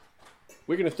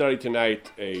We're going to study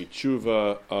tonight a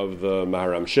tshuva of the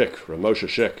Maharam Shik, Rav Moshe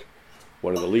Shik,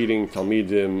 one of the leading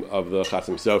Talmidim of the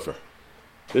Chasim Sofer.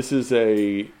 This is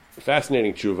a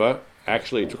fascinating tshuva.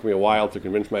 Actually, it took me a while to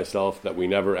convince myself that we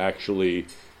never actually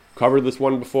covered this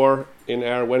one before in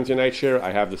our Wednesday night share.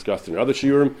 I have discussed it in other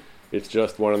shiurim. It's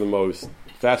just one of the most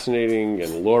fascinating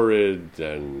and lurid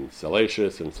and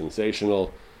salacious and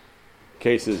sensational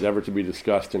cases ever to be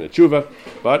discussed in a tshuva.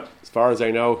 But as far as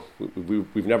I know,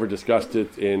 we've never discussed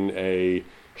it in a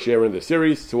share in the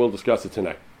series, so we'll discuss it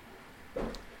tonight.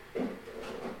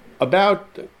 About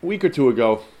a week or two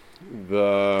ago,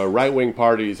 the right-wing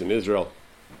parties in Israel,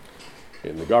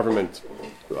 in the government,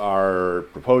 are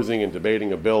proposing and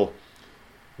debating a bill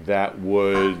that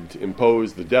would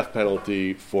impose the death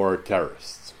penalty for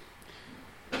terrorists.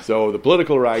 So the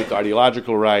political right, the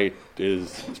ideological right, is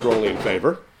strongly in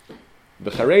favor. The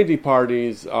Haredi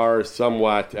parties are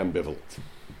somewhat ambivalent.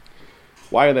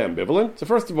 Why are they ambivalent? So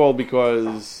first of all,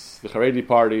 because the Haredi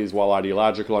parties, while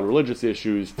ideological on religious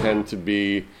issues, tend to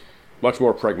be much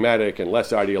more pragmatic and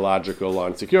less ideological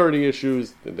on security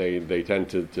issues. They tend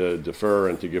to defer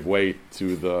and to give weight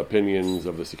to the opinions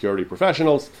of the security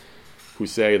professionals who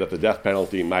say that the death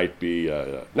penalty might be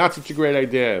not such a great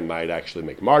idea and might actually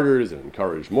make martyrs and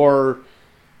encourage more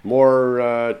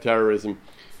terrorism.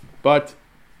 But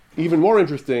even more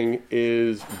interesting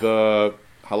is the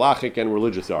halachic and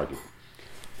religious argument.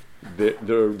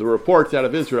 The reports out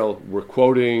of Israel were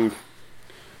quoting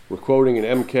an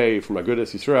MK from Agudat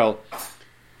Yisrael,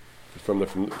 from the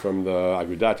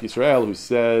Agudat Yisrael, who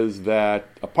says that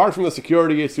apart from the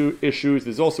security issues,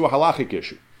 there's also a halachic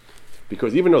issue.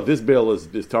 Because even though this bill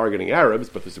is targeting Arabs,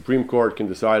 but the Supreme Court can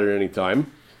decide at any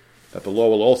time that the law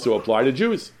will also apply to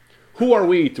Jews. Who are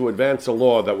we to advance a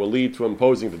law that will lead to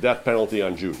imposing the death penalty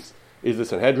on Jews? Is the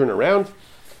Sanhedrin around?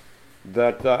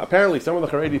 That apparently some of the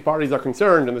Haredi parties are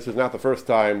concerned, and this is not the first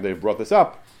time they've brought this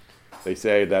up. They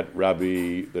say that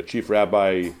the chief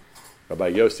rabbi, Rabbi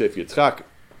Yosef Yitzchak,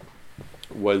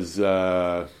 was,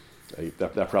 that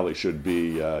probably should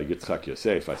be Yitzchak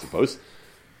Yosef, I suppose,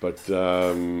 but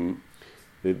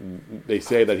they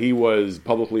say that he was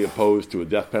publicly opposed to a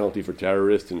death penalty for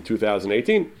terrorists in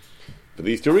 2018. For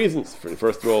these two reasons.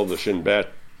 First of all, the Shin Bet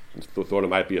thought it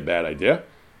might be a bad idea.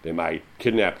 They might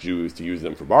kidnap Jews to use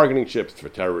them for bargaining chips for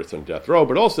terrorists on death row,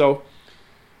 but also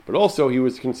he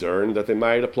was concerned that they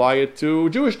might apply it to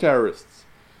Jewish terrorists,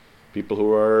 people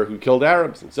who killed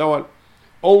Arabs and so on.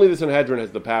 Only the Sanhedrin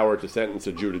has the power to sentence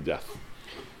a Jew to death.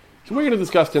 So we're going to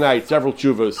discuss tonight several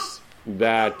tshuvas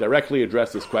that directly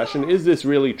address this question. Is this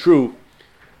really true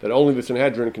that only the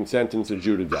Sanhedrin can sentence a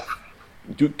Jew to death?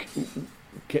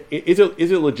 Is it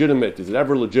legitimate? Is it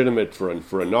ever legitimate for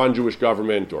a non-Jewish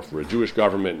government or for a Jewish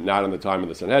government not in the time of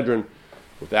the Sanhedrin,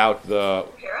 without the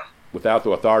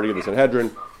authority of the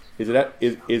Sanhedrin? Is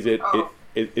it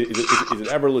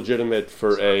ever legitimate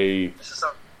for a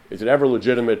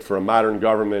modern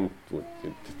government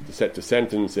to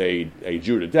sentence a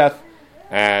Jew to death?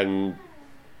 And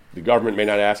the government may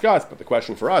not ask us, but the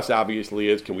question for us obviously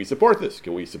is: can we support this?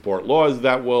 Can we support laws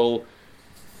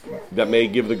that may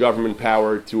give the government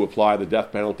power to apply the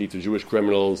death penalty to Jewish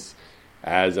criminals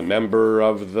as a member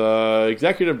of the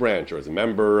executive branch or as a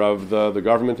member of the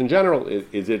government in general?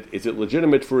 Is it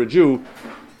legitimate for a Jew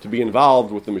to be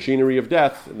involved with the machinery of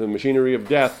death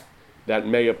that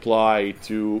may apply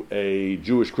to a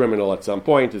Jewish criminal at some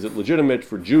point? Is it legitimate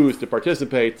for Jews to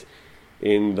participate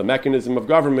in the mechanism of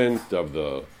government,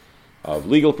 of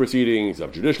legal proceedings,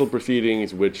 of judicial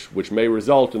proceedings, which may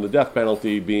result in the death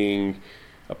penalty being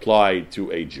applied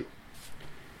to a Jew?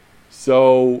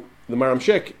 So the Maharam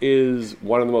Shik is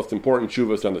one of the most important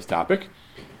tshuvas on this topic.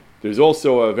 There's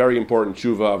also a very important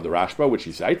tshuva of the Rashba, which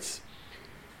he cites.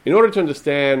 In order to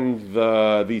understand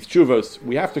these tshuvas,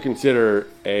 we have to consider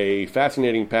a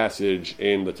fascinating passage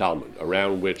in the Talmud,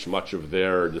 around which much of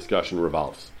their discussion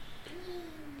revolves.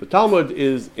 The Talmud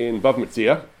is in Bav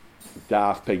Metzia,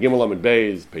 Daf Pei Gimel Amud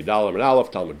Beis, Pei Dal Amud Aleph,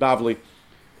 Talmud Bavli.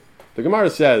 The Gemara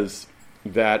says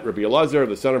that Rabbi Elazar,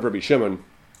 the son of Rabbi Shimon,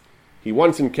 he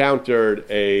once encountered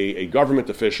a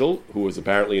government official who was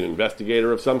apparently an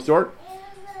investigator of some sort,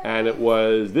 and it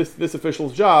was this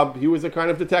official's job. He was a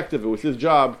kind of detective. It was his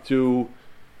job to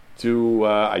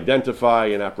identify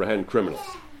and apprehend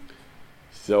criminals.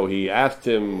 So he asked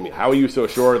him, "How are you so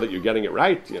sure that you're getting it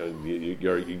right?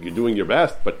 You're doing your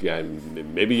best, but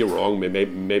maybe you're wrong.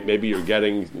 Maybe you're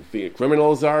getting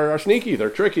criminals are sneaky.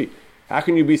 They're tricky. How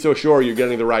can you be so sure you're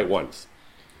getting the right ones?"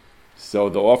 So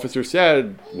the officer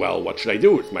said, "Well, what should I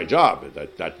do? It's my job.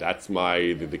 That's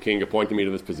the king appointed me to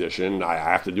this position. I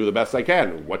have to do the best I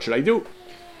can. What should I do?"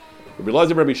 Rabbi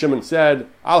Elazar, Rabbi Shimon said,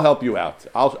 "I'll help you out.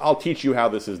 I'll teach you how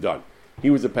this is done. He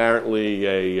was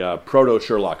apparently a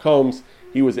proto-Sherlock Holmes.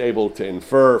 He was able to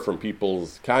infer from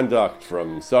people's conduct,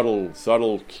 from subtle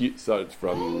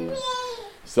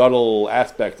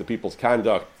aspects of people's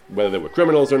conduct, whether they were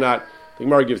criminals or not. The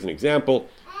Gemara gives an example.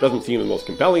 Doesn't seem the most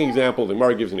compelling example. The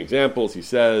Gemara gives an example. He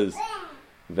says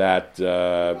that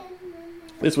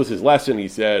this was his lesson. He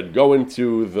said, go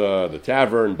into the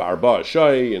tavern, Barba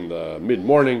Shoy, in the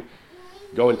mid-morning,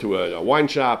 go into a wine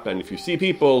shop, and if you see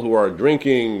people who are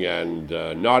drinking and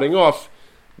nodding off,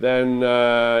 then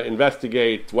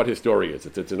investigate what his story is.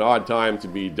 It's an odd time to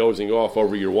be dozing off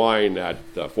over your wine at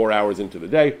 4 hours into the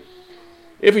day.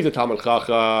 If he's a Talmud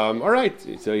Chacham, all right.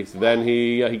 So then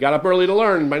he got up early to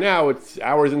learn. By now, it's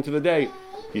hours into the day.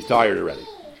 He's tired already.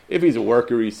 If he's a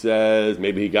worker, he says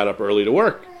maybe he got up early to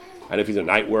work. And if he's a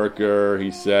night worker,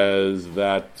 he says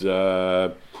that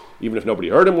even if nobody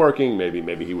heard him working,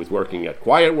 maybe he was working at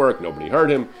quiet work, nobody heard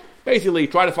him. Basically,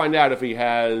 try to find out if he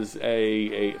has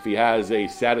a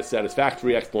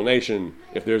satisfactory explanation,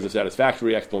 if there's a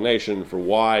satisfactory explanation for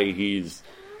why he's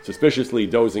suspiciously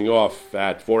dozing off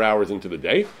at 4 hours into the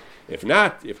day. If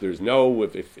not, if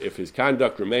his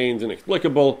conduct remains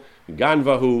inexplicable,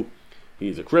 ganvahu,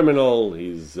 he's a criminal.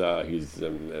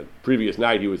 Previous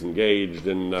night he was engaged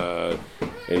in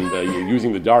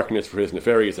using the darkness for his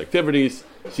nefarious activities.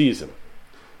 Seize him.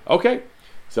 Okay.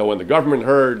 So when the government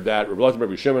heard that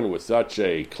Rabbi Shimon was such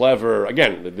a clever,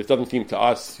 again, this doesn't seem to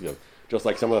us, just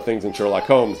like some of the things in Sherlock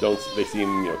Holmes, they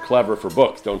seem clever for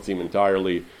books, don't seem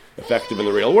entirely effective in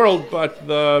the real world, but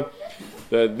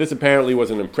this apparently was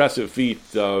an impressive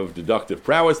feat of deductive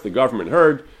prowess. The government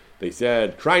heard. They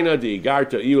said, Kraina de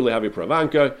Igarta iu lehavi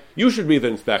pravanka, you should be the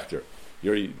inspector.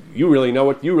 You really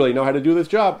know how to do this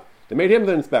job. They made him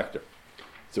the inspector.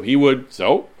 So he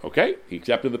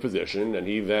accepted the position, and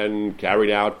he then carried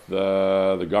out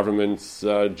the government's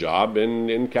job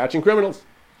in catching criminals,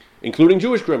 including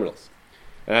Jewish criminals.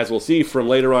 And as we'll see from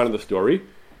later on in the story,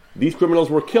 these criminals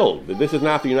were killed. This is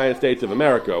not the United States of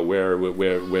America,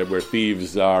 where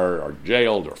thieves are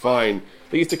jailed or fined.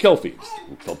 They used to kill thieves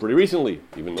until pretty recently.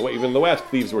 Even in the West,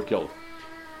 thieves were killed.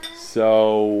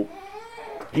 So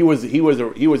he was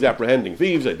apprehending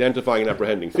thieves, identifying and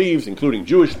apprehending thieves, including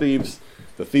Jewish thieves.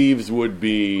 The thieves would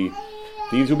be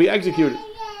executed.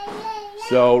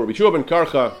 So Rabbi Shua ben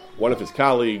Karcha, one of his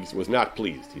colleagues, was not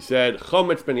pleased. He said,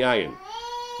 Chometz ben Yayin,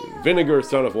 vinegar,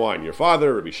 son of wine. Your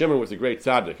father, Rabbi Shimon, was a great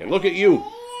tzaddik, and look at you.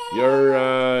 You're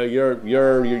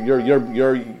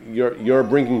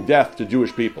bringing death to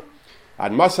Jewish people. How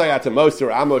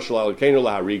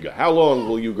long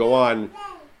will you go on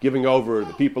giving over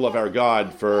the people of our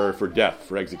God for death,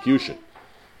 for execution?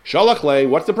 Shalach le,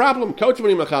 what's the problem?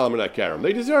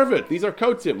 They deserve it. These are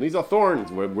kotzim. These are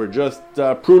thorns. We're just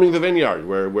pruning the vineyard.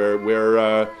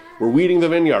 We're weeding the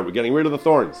vineyard. We're getting rid of the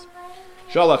thorns.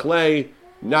 Shalach le,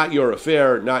 not your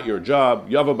affair, not your job.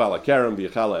 Yavo balakerem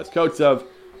v'yachala es kotzav.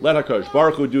 Let HaKadosh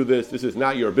Baruch Hu do this. This is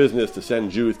not your business to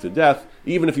send Jews to death,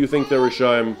 even if you think they're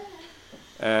Rishonim.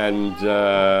 And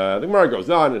the Gemara goes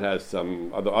on. It has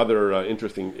some other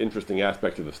interesting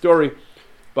aspects of the story.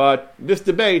 But this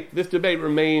debate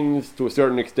remains to a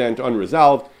certain extent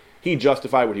unresolved. He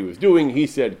justified what he was doing. He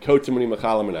said, Kotzimuni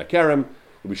Machalam and Akerem.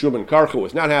 Rabbi Shua ben Karcha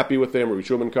was not happy with him. Rabbi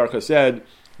Shua ben Karcha said,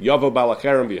 Yavo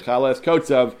balacherem v'yachales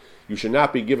kotzav. You should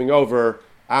not be giving over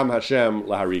Am Hashem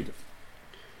lahariga.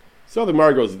 So the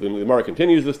Gemara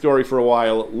continues the story for a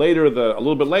while. A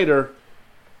little bit later,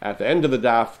 at the end of the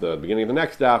daf, the beginning of the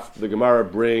next daf, the Gemara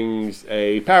brings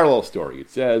a parallel story. It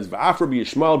says, V'af Rabbi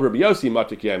Yishmael Rabbi Yossi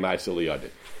matikei ma'aseh liyadeh.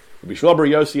 Rabbi Yishmael Bar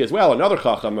Yossi as well, another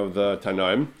chacham of the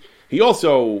Tanoim, he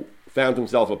also found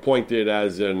himself appointed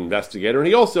as an investigator, and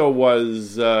he also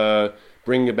was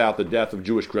bringing about the death of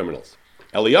Jewish criminals.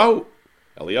 Eliyahu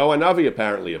Hanavi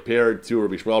apparently appeared to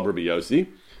Rabbi Yishmael Bar Yossi,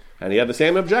 and he had the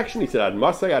same objection. He said,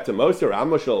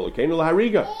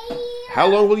 how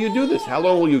long will you do this? How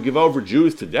long will you give over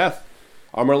Jews to death?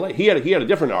 He had a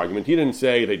different argument. He didn't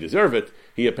say they deserve it.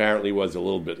 He apparently was a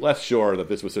little bit less sure that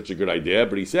this was such a good idea,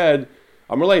 but he said,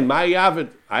 I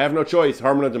have no choice.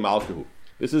 Harmona de Malkahu.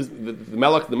 This is the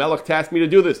Melech tasked me to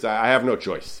do this. I have no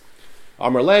choice.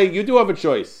 Amarle, you do have a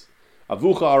choice.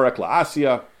 Avucha arak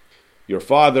la'asya. Your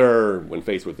father, when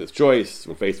faced with this choice,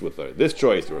 or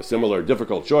a similar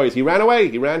difficult choice, he ran away.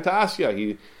 He ran to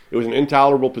Asya. It was an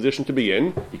intolerable position to be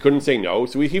in. He couldn't say no,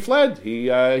 so he fled. He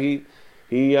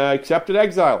accepted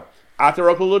exile.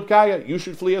 Atarok l'ludkaya. You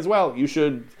should flee as well. You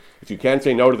should, if you can't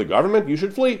say no to the government, you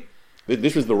should flee.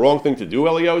 This is the wrong thing to do,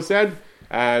 Eliyahu said,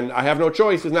 and I have no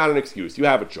choice is not an excuse. You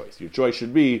have a choice. Your choice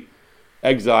should be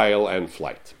exile and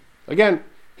flight. Again,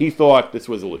 he thought this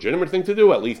was a legitimate thing to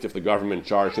do, at least if the government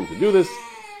charged him to do this.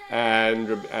 And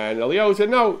Eliyahu said,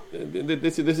 no,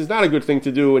 this is not a good thing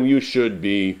to do, and you should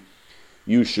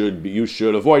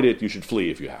avoid it. You should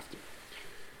flee if you have to.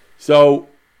 So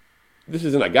this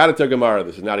is an Agadata Gemara.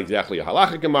 This is not exactly a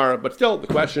Halacha Gemara, but still the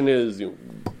question is,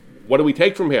 what do we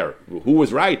take from here? Who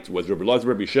was right? Was Rabbi Elazar,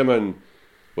 Rabbi Shimon,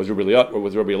 was Rabbi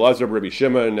Elazar, Rabbi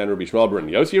Shimon, and Rabbi Shmuel ben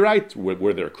Yossi right?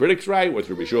 Were their critics right? Was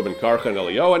Rabbi Shua ben Karcha and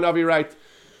Eliyahu Navi right?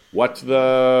 What's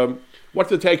the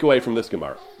takeaway from this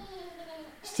Gemara?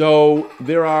 So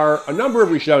there are a number of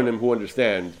Rishonim who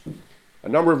understand,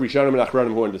 and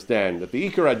Achronim who understand that the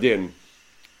Ikar Adin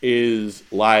is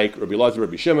like Rabbi Elazar,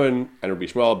 Rabbi Shimon, and Rabbi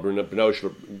Shmuel, Rabbi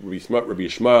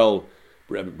Shmuel,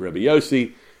 Rabbi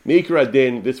Yossi. Ikar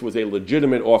Adin, this was a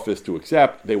legitimate office to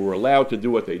accept. They were allowed to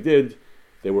do what they did.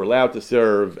 They were allowed to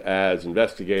serve as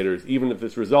investigators, even if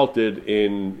this resulted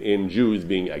in Jews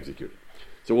being executed.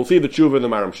 So we'll see the tshuva of the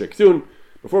Maram Shik soon.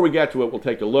 Before we get to it, we'll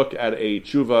take a look at a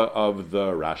tshuva of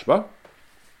the Rashba.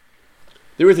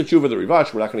 There is a tshuva of the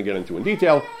Rivash we're not going to get into in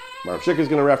detail. Maram Shik is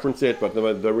going to reference it, but the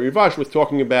Rivash was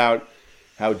talking about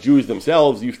how Jews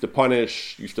themselves used to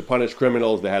punish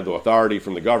criminals. They had the authority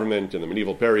from the government in the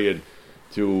medieval period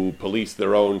to police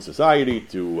their own society,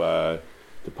 to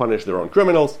punish their own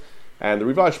criminals. And the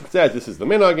Rivash says this is the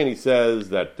minhag, and he says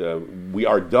that we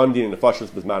are done in the nefashos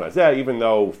b'zman hazeh, even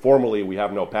though formally we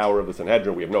have no power of the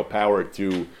Sanhedrin, we have no power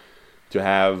to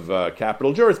have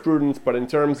capital jurisprudence, but in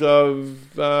terms of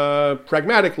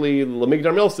pragmatically,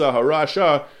 l'migdar milsa,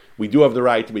 harasha, we do have the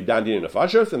right to be dan din in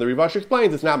nefashos. And the Rivash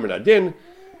explains it's not minadin.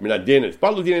 Minadin is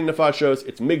baludin in nefashos.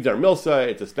 It's migdar milsa.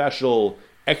 It's a special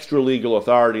extra legal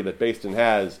authority that Beis Din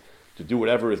has to do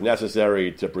whatever is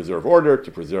necessary to preserve order,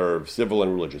 to preserve civil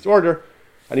and religious order.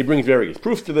 And he brings various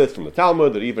proofs to this from the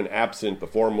Talmud, that even absent the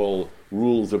formal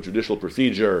rules of judicial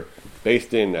procedure, Beis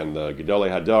Din and the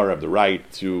Gedolei Hadar have the right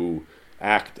to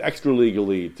act extra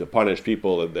legally to punish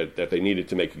people that they needed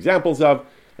to make examples of.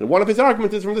 And one of his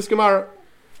arguments is from this Gemara.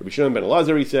 Rabbi Shimon ben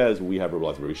Elazar, he says, we have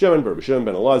Rabbi Shimon, but Rabbi Shimon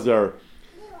ben Elazar,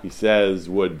 he says,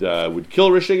 would kill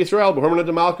Rishei Yisrael, b'hormana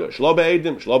d'malka, shlo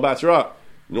be'edim, shlo b'asra.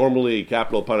 Normally,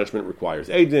 capital punishment requires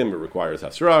edim, it requires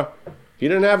hasra. He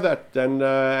didn't have that, and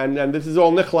this is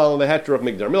all nichlal in the heter of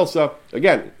Migdar Milsa.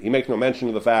 Again, he makes no mention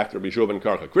of the fact that Rabbi Shua ben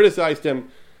Karcha criticized him,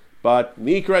 but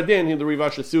the Ikar Adin, the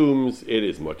Rivash assumes it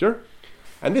is mutter.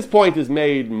 And this point is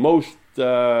made most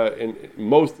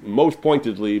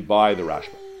pointedly by the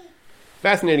Rashba.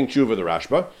 Fascinating tshuva of the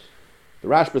Rashba. The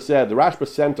Rashba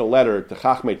sent a letter to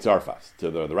Chachmei Tzarfas.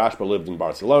 The Rashba lived in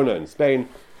Barcelona in Spain.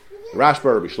 The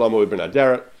Rashba, Rabbi Shlomo ibn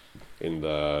Aderet, in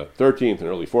the 13th and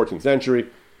early 14th century.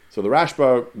 So the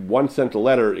Rashba once sent a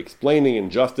letter explaining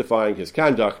and justifying his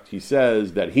conduct. He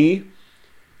says that he,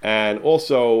 and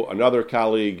also another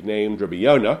colleague named Rabbi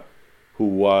Yonah, who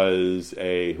was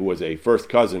a first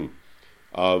cousin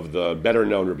of the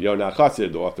better-known Rabbi Yonah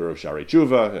Chassid, the author of Sharei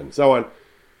Tshuva, and so on.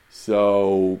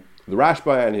 So the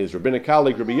Rashba and his rabbinic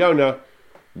colleague Rabbi Yonah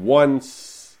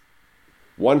once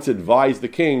advised the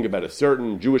king about a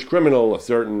certain Jewish criminal, a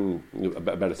malshin,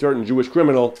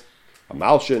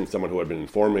 someone who had been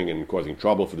informing and causing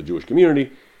trouble for the Jewish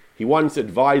community. He once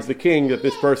advised the king that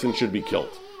this person should be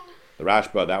killed. The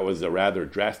Rashba, that was a rather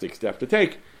drastic step to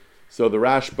take. So the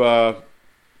Rashba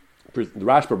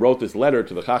wrote this letter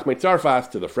to the Chachmei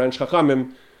Tzarfas, to the French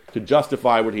Chachamim, to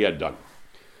justify what he had done.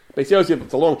 Beis Yosef,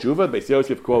 it's a long tshuva. Beis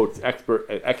Yosef quotes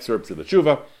excerpts of the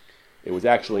tshuva. It was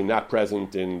actually not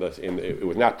present it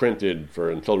was not printed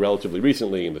until relatively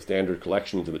recently in the standard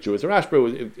collections of the Tshuvas Rashba. It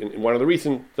was in one of the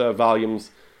recent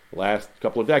volumes, the last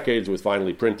couple of decades, it was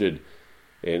finally printed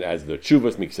as the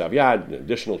Tshuvas Miksav Yad,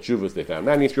 additional Tshuvas they found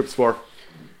manuscripts for.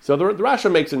 So the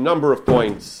Rashba makes a number of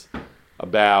points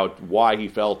about why he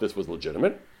felt this was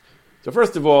legitimate. So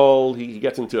first of all, he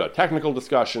gets into a technical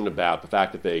discussion about the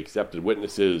fact that they accepted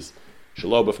witnesses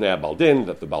Shelo b'fnei Baldin,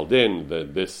 that the Baldin,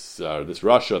 this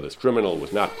Russia, this criminal,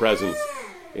 was not present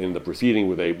in the proceeding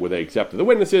where they accepted the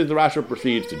witnesses. The Rashba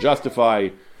proceeds to justify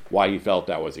why he felt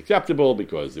that was acceptable,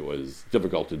 because it was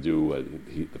difficult to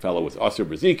do. The fellow was Asur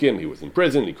B'zikim, he was in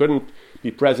prison, he couldn't be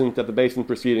present at the Beis Din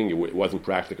proceeding, it wasn't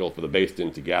practical for the Beis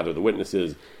Din to gather the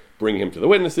witnesses, bring him to the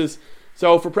witnesses.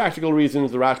 So for practical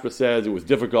reasons, the Rashba says it was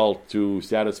difficult to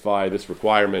satisfy this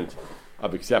requirement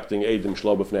of accepting Eidim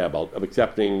Shelo b'fnei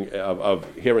Baldin, of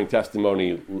hearing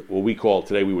testimony, what we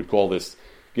would call this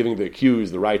giving the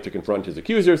accused the right to confront his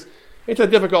accusers. It's a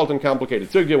difficult and complicated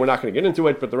sugya. We're not going to get into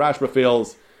it, but the Rashba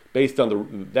feels, based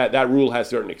on that rule has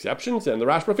certain exceptions, and the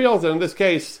Rashba feels that in this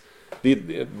case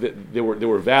there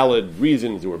were valid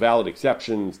reasons, there were valid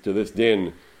exceptions to this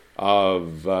din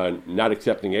of not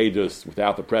accepting Eidus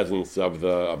without the presence of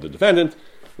the defendant.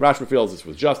 Rashba feels this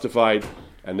was justified,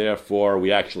 and therefore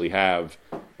we actually have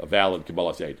a valid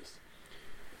Kabbalas Eidus.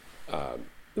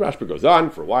 The Rashba goes on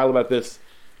for a while about this.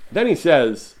 Then he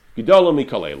says, Gidola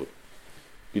Mikalelu.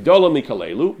 Gidola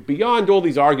Mikalelu, beyond all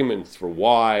these arguments for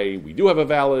why we do have a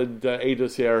valid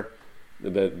Eidus here,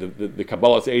 the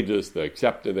Kabbalas Eidus,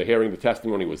 the hearing the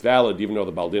testimony was valid, even though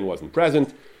the Baldin wasn't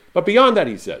present. But beyond that,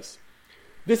 he says,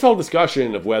 this whole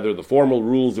discussion of whether the formal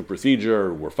rules of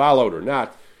procedure were followed or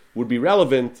not would be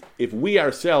relevant if we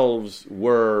ourselves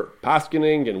were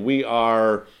paskening and we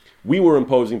were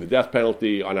imposing the death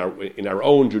penalty in our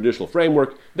own judicial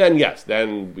framework. Then yes,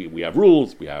 then we have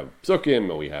rules, we have psukim,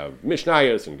 and we have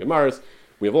mishnayos and gemaras.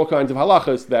 We have all kinds of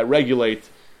halachas that regulate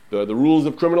the rules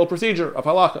of criminal procedure, of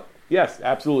halacha. Yes,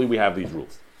 absolutely, we have these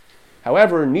rules.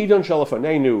 However, nidon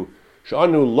shalafanenu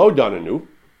sha'anu lo dananu,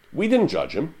 we didn't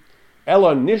judge him.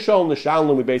 Ella nishal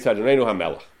nishalnu mibeis hadonenu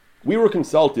hamelach. We were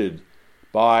consulted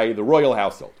by the royal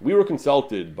household. We were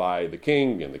consulted by the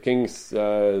king and the king's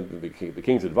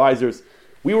advisors.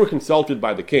 We were consulted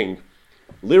by the king,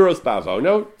 liros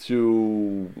bavono,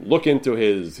 to look into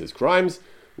his crimes,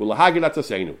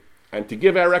 and to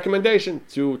give our recommendation,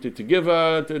 to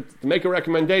make a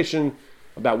recommendation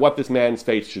about what this man's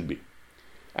fate should be.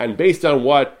 And based on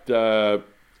what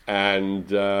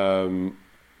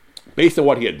based on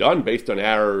what he had done, based on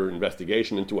our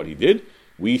investigation into what he did,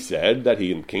 we said that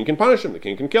the king can punish him, the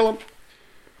king can kill him.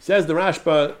 Says the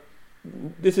Rashba,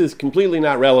 this is completely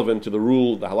not relevant to the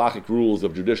halachic rules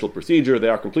of judicial procedure. They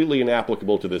are completely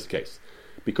inapplicable to this case.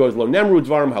 Because lo nemru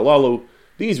dvarim halalu,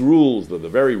 these rules, the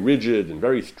very rigid and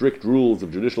very strict rules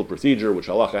of judicial procedure which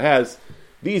halacha has,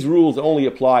 these rules only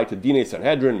apply to Dinei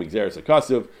Sanhedrin, Migzeres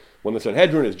HaKasuv. When the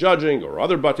Sanhedrin is judging, or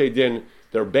other Batei Din,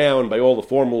 they're bound by all the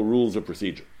formal rules of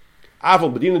procedure.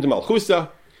 Aval B'dina de Malchusa,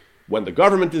 when the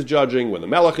government is judging, when the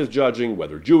Melech is judging,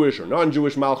 whether Jewish or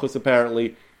non-Jewish Malchus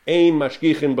apparently, ein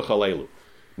mashkichin b'chalelu.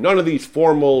 None of these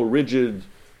formal, rigid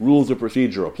rules of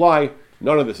procedure apply.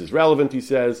 None of this is relevant, he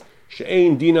says.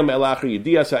 She'ein dinam elachri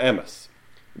yedias ha'emes.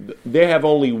 They have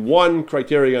only one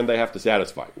criterion they have to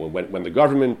satisfy. When the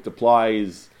government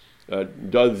applies,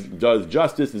 does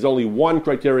justice, there's only one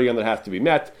criterion that has to be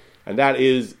met, and that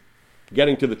is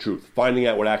getting to the truth, finding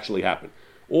out what actually happened.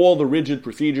 All the rigid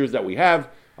procedures that we have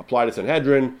apply to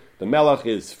Sanhedrin. The Melech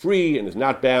is free and is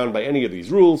not bound by any of these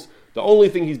rules. The only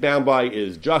thing he's bound by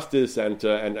is justice and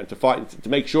to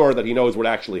make sure that he knows what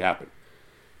actually happened.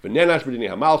 V'nenash b'dinei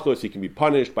hamalchus, he can be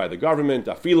punished by the government.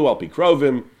 Afilu al pi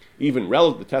krovim, even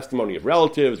the testimony of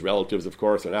relatives. Relatives, of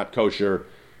course, are not kosher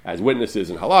as witnesses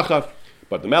in halacha,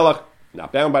 but the Melech,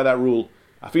 not bound by that rule.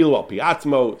 Afilu al pi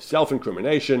atzmo,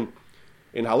 self-incrimination.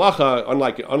 In halacha,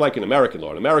 unlike in American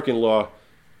law,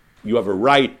 you have a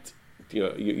right.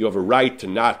 You have a right to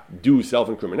not do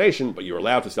self-incrimination, but you're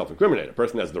allowed to self-incriminate. A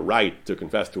person has the right to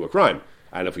confess to a crime,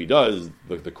 and if he does,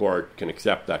 the court can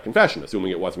accept that confession,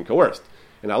 assuming it wasn't coerced.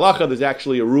 In halacha, there's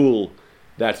actually a rule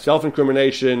that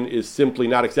self-incrimination is simply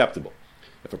not acceptable.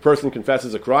 If a person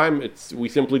confesses a crime, we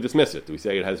simply dismiss it. We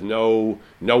say it has no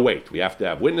weight. We have to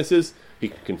have witnesses. He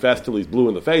can confess till he's blue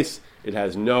in the face. It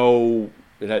has no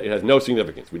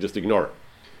significance. We just ignore it.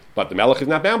 But the Melech is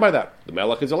not bound by that. The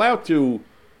Melech is allowed to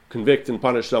convict and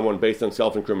punish someone based on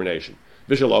self-incrimination.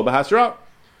 Vishalo b'hasra.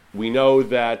 We know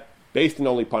that based on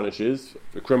only punishes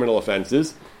for criminal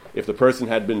offenses if the person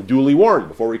had been duly warned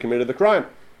before he committed the crime.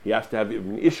 He has to have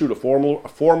issued a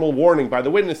formal warning by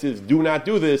the witnesses, do not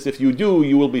do this. If you do,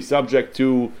 you will be subject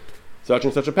to such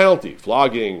and such a penalty,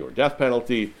 flogging or death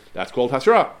penalty. That's called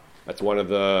hasra. That's one of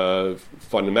the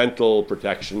fundamental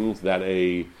protections that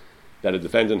a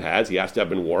defendant has. He has to have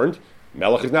been warned.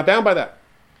 Melech is not bound by that.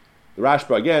 The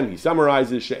Rashba, again, he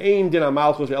summarizes, She'ein din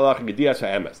ha-malchus elach gedias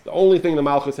ha'emes. The only thing the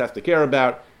Malchus has to care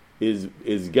about is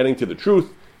getting to the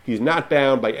truth. He's not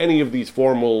bound by any of these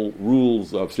formal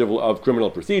rules of criminal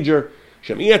procedure.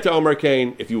 Shem'iyat omer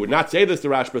kain. If you would not say this, the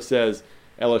Rashba says,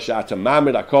 Elashata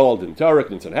mamid akol din Torah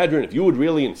din Sanhedrin. If you would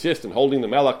really insist on holding the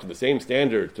Melech to the same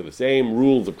standard, to the same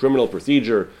rules of criminal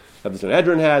procedure that the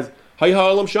Sanhedrin has, hay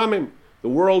ha'olam shamim. The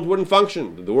world wouldn't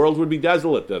function. The world would be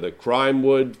desolate. The crime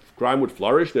would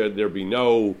flourish. There'd be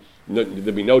no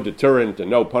deterrent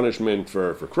and no punishment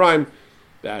for crime.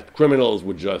 That criminals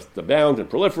would just abound and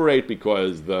proliferate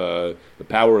because the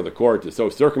power of the court is so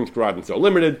circumscribed and so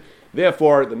limited.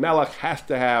 Therefore, the Melech has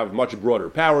to have much broader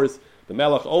powers. The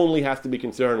Melech only has to be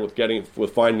concerned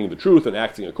with finding the truth and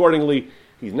acting accordingly.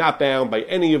 He's not bound by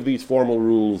any of these formal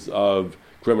rules of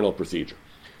criminal procedure.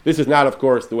 This is not, of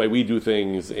course, the way we do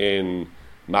things in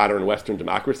modern Western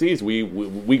democracies.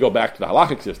 We go back to the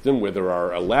halachic system where there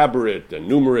are elaborate and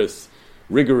numerous,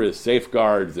 rigorous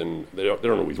safeguards, and they don't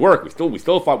always work. We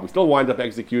still wind up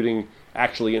executing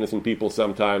actually innocent people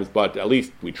sometimes, but at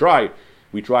least we try.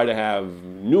 We try to have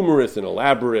numerous and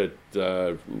elaborate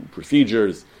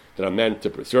procedures that are meant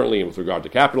to, certainly with regard to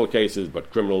capital cases, but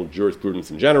criminal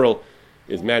jurisprudence in general,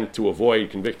 is meant to avoid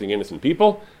convicting innocent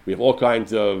people. We have all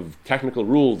kinds of technical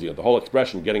rules, the whole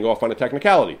expression, getting off on a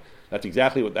technicality. That's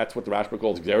what the Rashba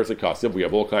calls Gzeres HaKasiv. We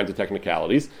have all kinds of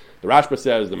technicalities. The Rashba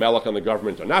says the Melech and the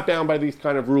government are not bound by these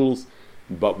kind of rules,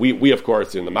 but we of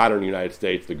course, in the modern United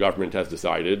States, the government has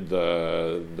decided,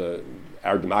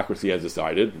 our democracy has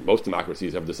decided, most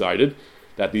democracies have decided,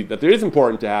 that it is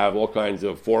important to have all kinds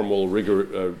of formal,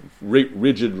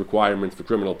 rigid requirements for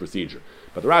criminal procedure.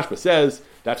 But the Rashba says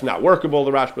that's not workable.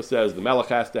 The Rashba says the Melech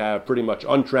has to have pretty much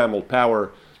untrammeled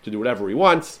power to do whatever he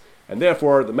wants, and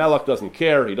therefore the Melech doesn't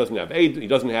care. He doesn't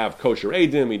have kosher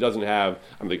edim. He doesn't have.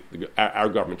 Our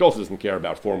government also doesn't care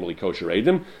about formally kosher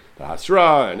edim. The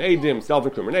hasra and edim,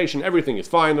 self-incrimination, everything is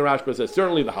fine. The Rashba says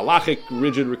certainly the halachic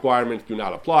rigid requirements do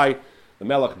not apply. The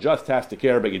Melech just has to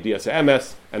care about Yedias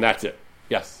HaEmes, and that's it.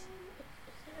 Yes.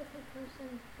 So if a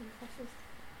person confesses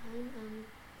crime,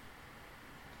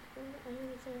 I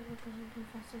would say if a person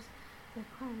confesses the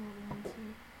crime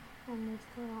and they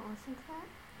still don't listen to that.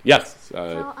 Yes.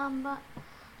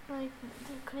 But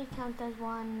could he count as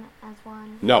one?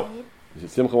 No.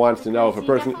 Simcha wants to know if a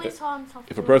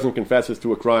person confesses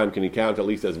to a crime, can he count at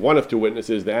least as one of two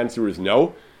witnesses? The answer is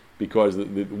no, because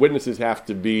the witnesses have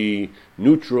to be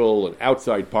neutral and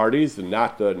outside parties, and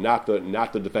not the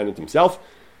defendant himself.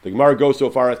 The Gemara goes so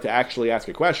far as to actually ask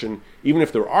a question: even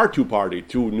if there are two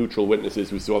neutral witnesses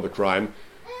who saw the crime,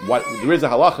 there is a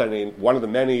halacha, and one of the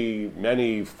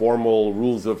many formal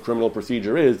rules of criminal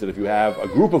procedure is that if you have a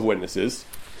group of witnesses,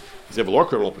 civil or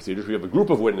criminal procedures, we have a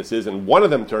group of witnesses, and one of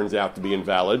them turns out to be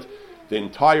invalid, the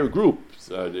entire group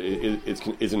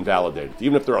is invalidated.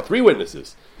 Even if there are three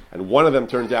witnesses, and one of them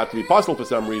turns out to be possible for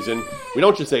some reason, we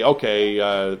don't just say,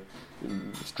 okay,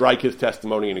 strike his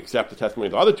testimony and accept the testimony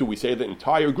of the other two. We say the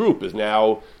entire group is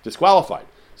now disqualified.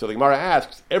 So the Gemara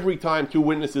asks, every time two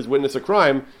witnesses witness a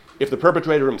crime, if the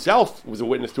perpetrator himself was a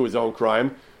witness to his own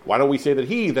crime, why don't we say that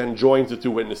he then joins the two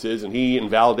witnesses and he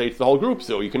invalidates the whole group,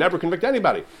 so you can never convict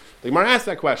anybody? The Gemara asks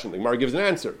that question. The Gemara gives an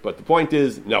answer. But the point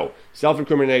is, no.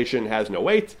 Self-incrimination has no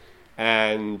weight,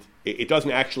 and it doesn't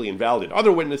actually invalidate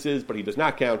other witnesses, but he does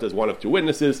not count as one of two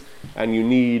witnesses, and you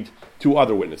need two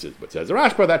other witnesses. But says the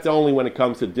Rashba, that's only when it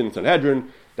comes to Din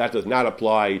Sanhedrin. That does not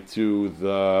apply to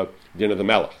the Din of the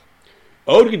Melech.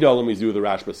 Od Gedolim Izu, the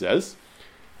Rashba says,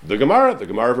 the Gemara of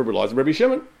Rabbi Elazar Rabbi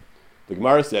Shimon. The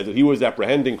Gemara says that he was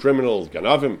apprehending criminals,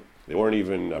 ganavim. They weren't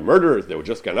even murderers, they were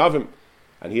just ganavim.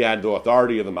 And he had the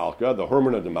authority of the Malka, the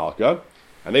Herman of the Malka,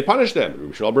 and they punished them.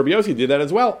 Rabbi Shmuel Rabbi Yossi did that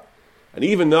as well. And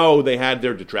even though they had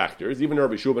their detractors, even though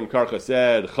Rabbi Shua ben Karcha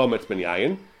said, Chometz ben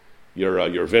Yayin,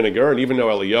 you're vinegar, and even though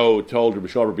Eliyahu told Rabbi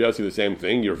Shmuel Rabbi Yossi the same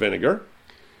thing, you're vinegar,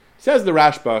 says the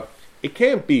Rashba, it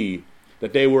can't be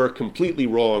that they were completely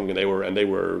wrong, and they were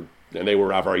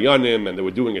avaryanim, and they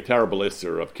were doing a terrible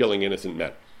isser of killing innocent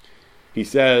men. He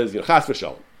says, chas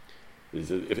v'shalom.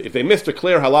 If they missed a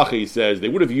clear halacha, he says, they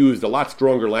would have used a lot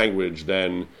stronger language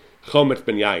than chometz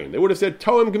ben yayin. They would have said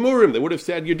toem gemurim. They would have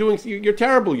said, you're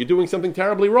terrible. You're doing something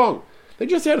terribly wrong. They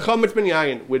just said chometz ben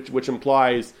yayin, which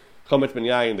implies chometz ben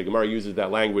yayin. The Gemara uses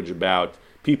that language about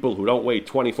people who don't wait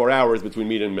 24 hours between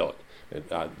meat and milk.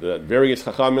 The various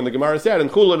chacham in the Gemara said, and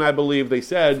Chulin, I believe, they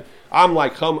said, I'm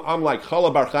like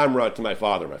Chala bar Chamra to my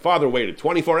father. My father waited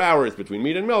 24 hours between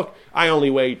meat and milk. I only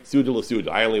wait Suda l'Suda.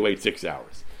 I only wait 6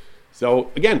 hours. So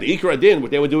again, the Ikra Din,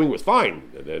 what they were doing was fine.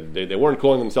 They weren't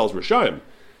calling themselves Rishayim.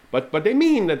 But they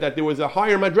mean that there was a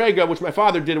higher Madrega, which my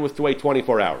father did, was to wait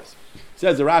 24 hours.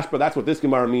 Says the Rashba, that's what this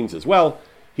Gemara means as well.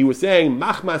 He was saying,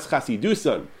 Machmas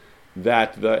Chasidusan,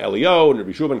 that the Eliyahu and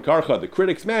Rabbi Shua ben Karcha, the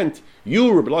critics meant,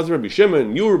 you, Rabbi Elazar Rabbi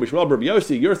Shimon, you, Rabbi Shmuel Rabbi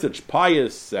Yossi, you're such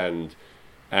pious and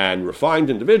refined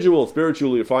individuals,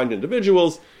 spiritually refined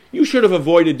individuals, you should have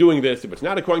avoided doing this. If it's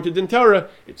not according to Din Torah,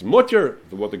 it's mutter.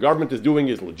 What the government is doing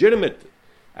is legitimate,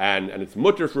 and it's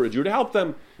mutter for a Jew to help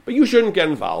them, but you shouldn't get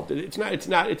involved. It's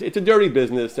a dirty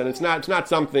business, and it's not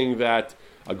something that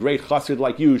a great chassid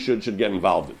like you should get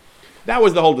involved in. That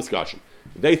was the whole discussion.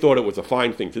 They thought it was a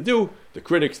fine thing to do. The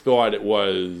critics thought it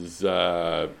was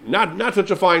not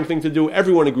such a fine thing to do.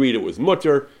 Everyone agreed it was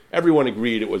mutter. Everyone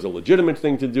agreed it was a legitimate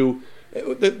thing to do.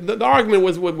 The argument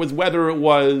was whether it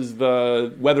was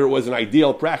an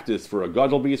ideal practice for a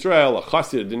gadol b'Yisrael, a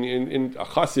chassid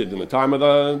in the time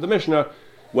of the Mishnah,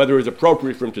 whether it was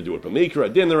appropriate for him to do it. But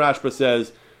Mikra Din, the Rashba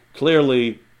says,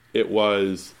 clearly it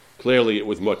was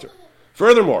mutter.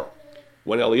 Furthermore,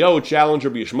 when Eliyahu challenged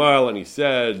Rabbi Yishmael and he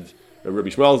said, Rabbi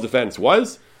Yishmael's defense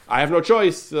was, I have no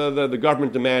choice, the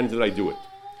government demands that I do it.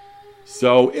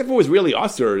 So if it was really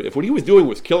usher, if what he was doing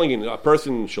was killing a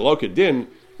person shaloka din,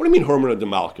 what do you mean hormona de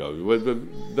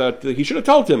malko? That he should have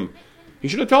told him. He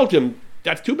should have told him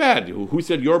that's too bad. Who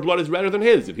said your blood is better than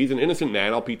his? If he's an innocent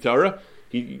man, al pitara,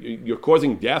 you're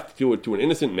causing death to an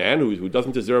innocent man who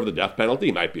doesn't deserve the death penalty.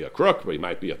 He might be a crook, but he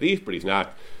might be a thief, but he's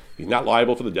not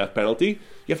liable for the death penalty.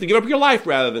 You have to give up your life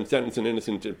rather than sentence an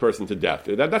innocent person to death.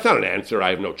 That's not an answer.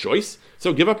 I have no choice.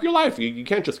 So give up your life. You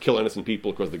can't just kill innocent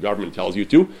people because the government tells you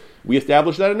to. We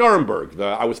established that in Nuremberg.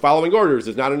 I was following orders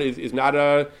is not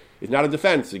a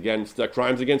defense against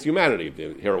crimes against humanity.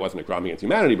 Here it wasn't a crime against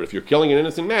humanity, but if you're killing an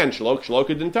innocent man,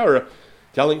 shloka din Torah,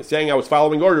 saying I was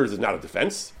following orders is not a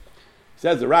defense.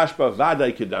 Says the Rashba,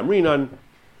 Vaday Kedamrinan,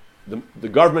 the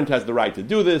government has the right to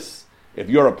do this. If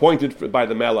you're appointed by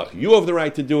the Melech, you have the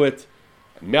right to do it.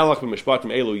 Melech b'mishpatim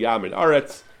elu yamid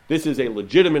aretz. This is a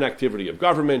legitimate activity of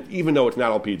government, even though it's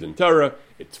not al pi din Torah.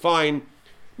 It's fine.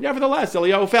 Nevertheless,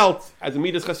 Eliyahu felt, as a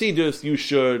midas chasidus, you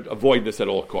should avoid this at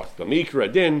all costs. The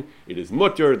meikra din, it is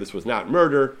mutter. This was not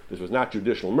murder. This was not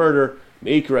judicial murder.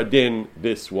 Meikra din,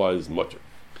 this was mutter.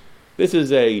 This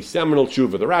is a seminal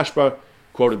tshuva, the Rashba,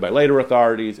 quoted by later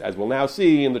authorities, as we'll now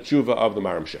see in the tshuva of the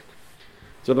Maramshik.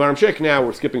 So the Maramshik now,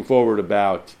 we're skipping forward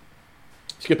about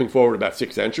 6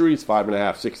 centuries,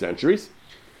 5.5, 6 centuries.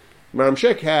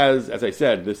 Maramshik has, as I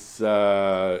said, this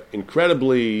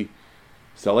incredibly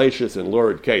salacious and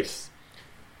lurid case.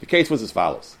 The case was as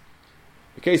follows.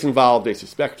 The case involved a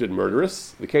suspected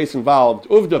murderess. The case involved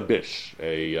Uvda Bish,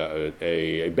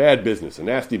 a bad business, a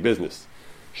nasty business.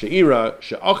 She'ira,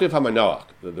 She'achiv HaManoach,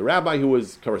 the rabbi who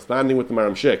was corresponding with the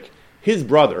Maramshik, his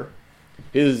brother,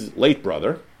 his late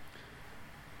brother,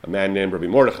 a man named Rabbi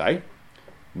Mordechai,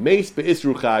 Meis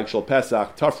Be'isru Chag Shal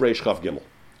Pesach Tafresh Chav Gimel.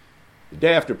 The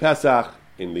day after Pesach,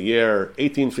 in the year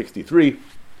 1863,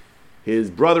 his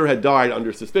brother had died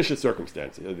under suspicious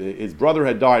circumstances.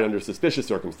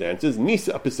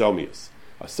 Nisa episomius,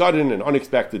 a sudden and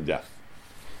unexpected death.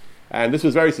 And this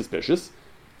was very suspicious.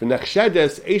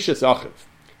 V'nechshedes eishes achiv.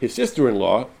 His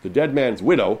sister-in-law, the dead man's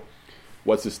widow,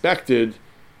 was suspected.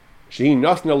 She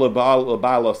was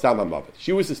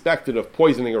suspected of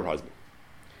poisoning her husband.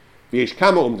 He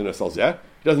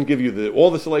doesn't give you all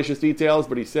the salacious details,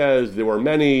 but he says there were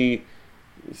many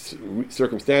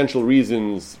circumstantial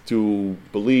reasons to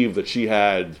believe that she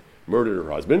had murdered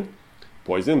her husband,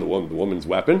 poisoned the woman's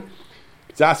weapon.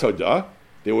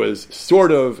 There was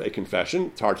sort of a confession.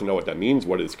 It's hard to know what that means.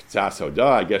 What is ktsas hoda?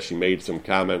 I guess she made some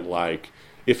comment like,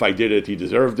 if I did it, he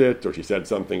deserved it. Or she said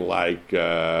something like,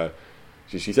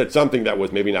 she said something that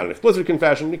was maybe not an explicit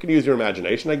confession. You can use your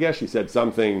imagination, I guess. She said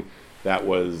something that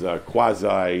was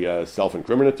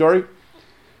quasi-self-incriminatory.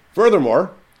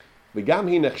 Furthermore,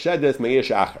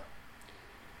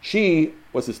 she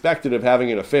was suspected of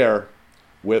having an affair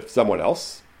with someone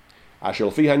else. He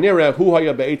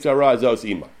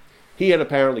had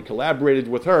apparently collaborated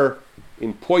with her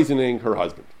in poisoning her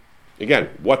husband. Again,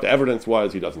 what the evidence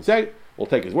was, he doesn't say. We'll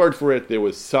take his word for it. There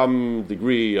was some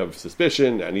degree of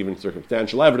suspicion and even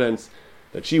circumstantial evidence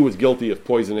that she was guilty of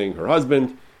poisoning her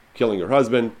husband, killing her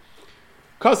husband.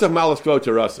 Kasav malas kvo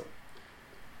terasa.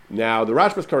 Now, the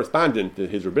Rashba's correspondent,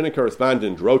 his rabbinic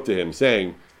correspondent, wrote to him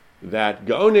saying that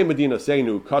Gaone Medina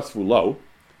Seinu Kasvu Lo,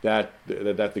 that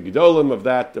the Gedolim of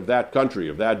that country,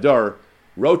 of that dar,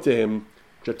 wrote to him,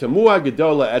 Chatamua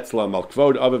Gedola Etzlam Al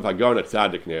Kvod Aviv Hagon at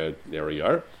Tzadik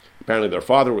Neriyar. Apparently their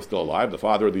father was still alive, the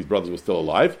father of these brothers was still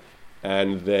alive,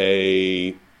 and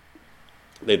they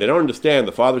don't understand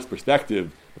the father's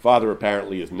perspective. The father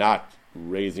apparently is not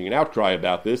raising an outcry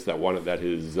about this, that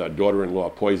his daughter-in-law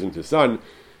poisoned his son.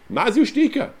 Mazu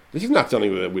shtika. This is not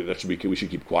something that we should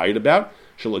keep quiet about.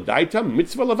 Shaladaita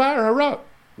mitzvah lavar hara.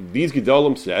 These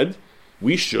gedolim said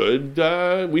we should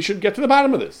get to the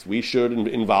bottom of this. We should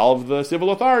involve the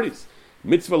civil authorities.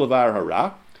 Mitzvah lavar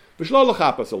hara. We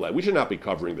should not be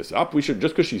covering this up. We should,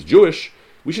 just because she's Jewish,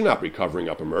 we should not be covering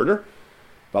up a murder.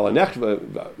 We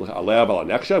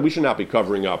should not be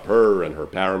covering up her and her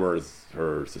paramours,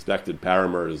 her suspected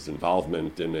paramours'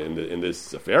 involvement in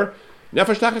this affair.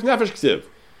 Nefesh tachas nefesh ksiv.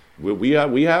 We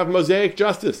have Mosaic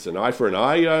justice, an eye for an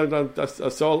eye,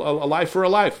 a life for a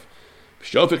life.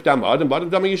 Shofik dam adam badam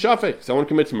dam yishafik. Someone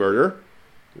commits murder,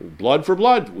 blood for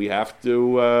blood. We have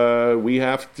to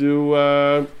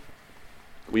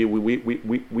do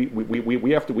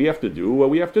what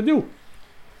we have to do.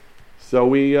 So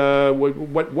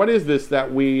what is this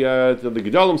that the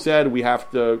Gedolim said we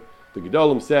have to? The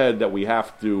Gedolim said that we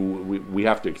have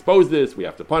to expose this. We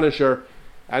have to punish her.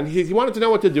 And he wanted to know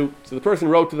what to do. So the person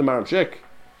wrote to the Maramshik,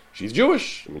 she's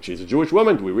Jewish. I mean, she's a Jewish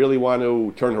woman. Do we really want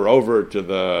to turn her over to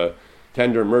the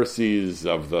tender mercies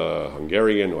of the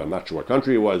Hungarian, or I'm not sure what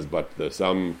country it was, but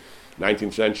some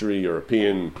 19th century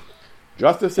European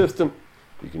justice system.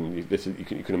 You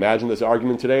can imagine this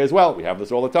argument today as well. We have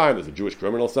this all the time. There's a Jewish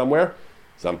criminal somewhere.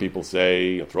 Some people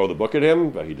say, throw the book at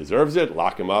him, but he deserves it.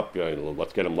 Lock him up.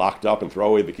 Let's get him locked up and throw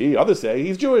away the key. Others say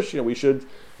he's Jewish. We should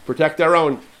protect our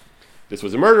own. This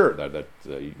was a murder.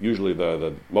 Usually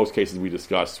the most cases we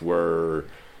discuss were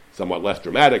somewhat less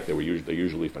dramatic. They're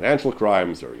usually financial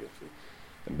crimes or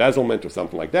embezzlement or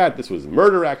something like that. This was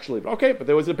murder, actually. But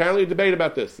there was apparently a debate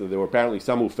about this. There were apparently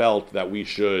some who felt that we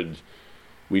should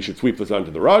sweep this under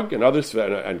the rug, and others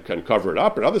and cover it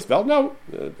up, and others felt no,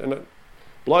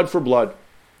 blood for blood.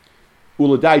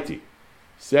 Uladaiti,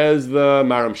 says the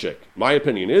Maram Shik. My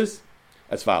opinion is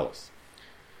as follows: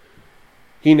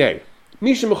 Hine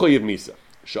misha mechuyev misa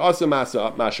she'asa ma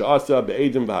she'asa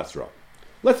be'edim v'hasra.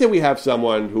 Let's say we have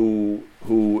someone who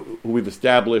we've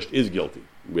established is guilty.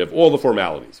 We have all the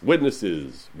formalities,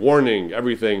 witnesses, warning,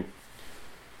 everything.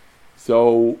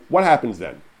 So what happens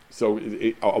then? So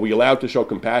are we allowed to show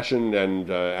compassion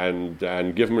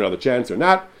and give him another chance or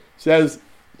not? Says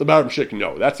the Maram Shik,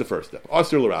 no. That's the first step.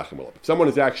 Asur l'racham alav. If someone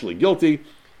is actually guilty,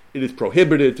 it is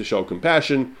prohibited to show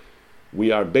compassion.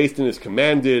 We are based in is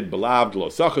commanded, belaved lo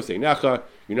sachas einecha.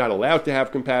 You're not allowed to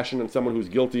have compassion on someone who's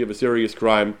guilty of a serious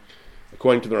crime.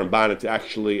 According to the Ramban, it's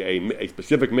actually a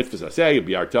specific mitzvah saseh,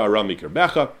 biarta rami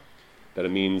kerbecha, that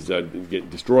it means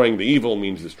destroying the evil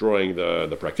means destroying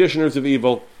the practitioners of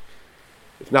evil.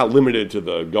 It's not limited to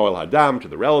the Goel Hadam, to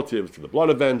the relatives, to the blood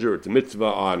avenger. It's a mitzvah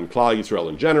on Klal Yisrael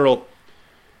in general,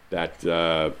 that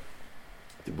to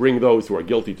bring those who are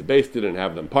guilty to Beis Din and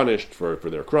have them punished for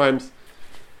their crimes.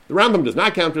 The Rambam does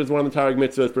not count it as one of the Targum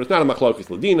mitzvahs, but it's not a machlokas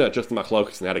ladina, it's just a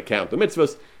machlokas in how to count the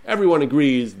mitzvahs. Everyone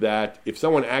agrees that if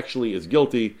someone actually is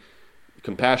guilty,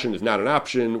 compassion is not an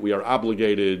option. We are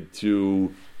obligated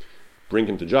to bring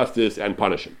him to justice and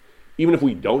punish him. Even if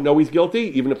we don't know he's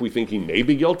guilty, even if we think he may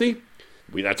be guilty,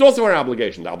 that's also our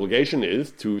obligation. The obligation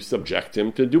is to subject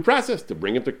him to due process, to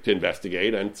bring him to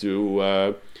investigate and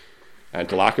to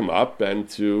lock him up and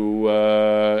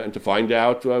to find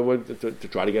out to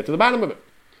try to get to the bottom of it.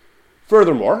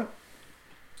 Furthermore,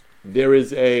 there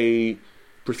is a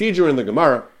procedure in the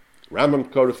Gemara.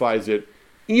 Rambam codifies it,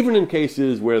 even in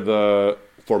cases where the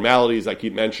formalities I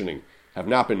keep mentioning have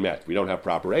not been met. We don't have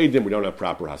proper eidim, we don't have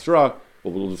proper hasra.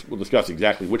 We'll discuss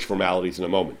exactly which formalities in a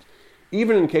moment.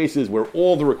 Even in cases where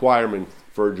all the requirements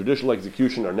for judicial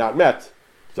execution are not met,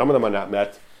 some of them are not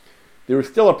met, there is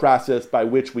still a process by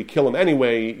which we kill him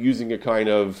anyway using a kind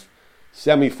of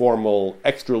semi-formal,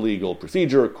 extra-legal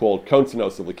procedure called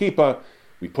konsenos of l'kipa.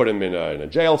 We put him in a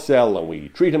jail cell and we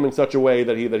treat him in such a way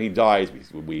that he dies.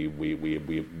 We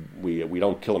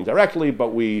don't kill him directly, but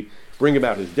we bring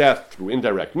about his death through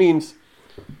indirect means.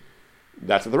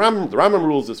 That's what the Rambam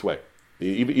rules this way.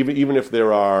 Even if there's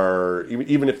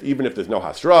no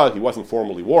hasra, he wasn't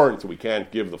formally warned, so we can't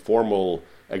give the formal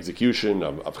execution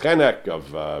of chenek,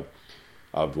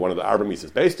 of one of the Arba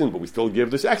Misas Beis Din, but we still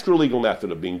give this extra legal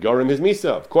method of being gorim his misa,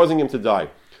 of causing him to die,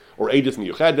 or edus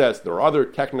miyuchedes. There are other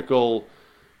technical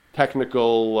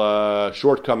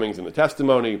shortcomings in the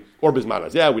testimony, or bisman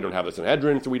hazeh. We don't have this in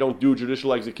Hedron, so we don't do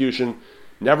judicial execution.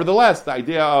 Nevertheless, the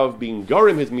idea of being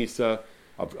gorim his misa,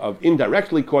 of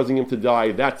indirectly causing him to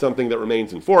die, that's something that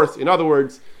remains in force. In other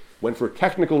words, when for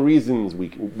technical reasons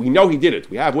we know he did it,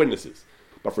 we have witnesses,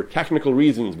 but for technical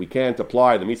reasons we can't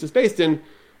apply the Misas Beis Din,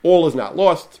 all is not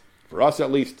lost, for us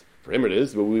at least. For him it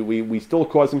is, but we still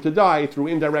cause him to die through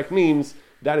indirect means.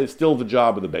 That is still the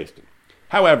job of the Beis Din.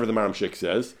 However, the Maram Shik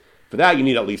says, for that you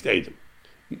need at least eidim.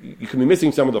 You can be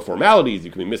missing some of the formalities,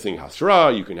 you can be missing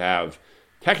hasra, you can have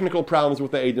technical problems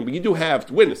with the eidim, but you do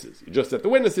have witnesses. It's just that the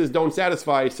witnesses don't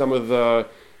satisfy some of the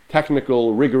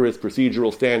technical, rigorous,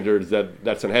 procedural standards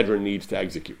that Sanhedrin needs to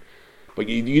execute. But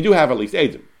you do have at least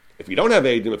eidim. If you don't have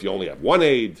eidim, if you only have one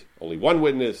aid, only one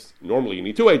witness, normally you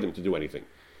need two eidim to do anything.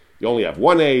 You only have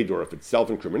one aid, or if it's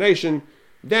self-incrimination,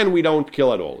 then we don't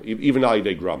kill at all, even al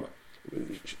yidei grama.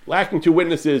 Lacking two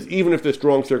witnesses, even if there's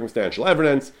strong circumstantial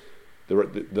evidence,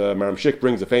 the Maram Shik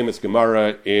brings a famous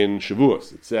Gemara in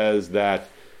Shavuos. It says that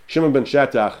Shimon ben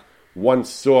Shetach once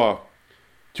saw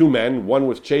two men. One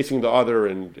was chasing the other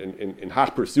in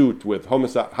hot pursuit with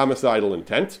homicidal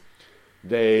intent.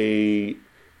 They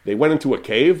went into a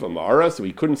cave, a ma'ara, so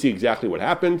he couldn't see exactly what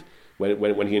happened.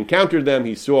 When he encountered them,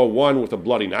 he saw one with a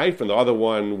bloody knife, and the other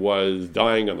one was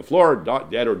dying on the floor,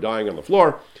 dead or dying on the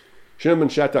floor. Shimon ben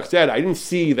Shetach said, I didn't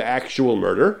see the actual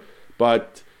murder,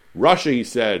 but Russia, he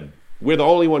said, we're the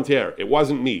only ones here. It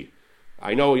wasn't me.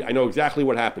 I know exactly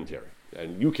what happened here.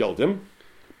 And you killed him.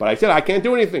 But I said, I can't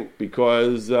do anything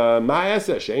because I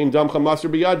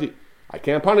I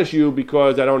can't punish you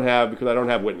because I don't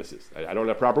have witnesses. I don't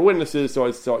have proper witnesses,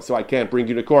 so I can't bring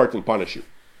you to court and punish you.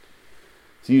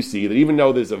 So you see that even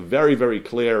though there's a very, very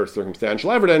clear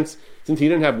circumstantial evidence, since he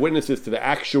didn't have witnesses to the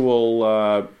actual,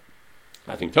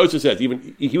 I think Tosa says,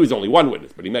 even he was only one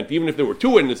witness, but he meant even if there were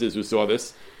two witnesses who saw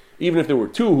this, even if there were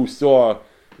two who saw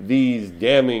these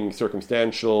damning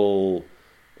circumstantial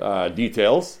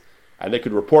details, and they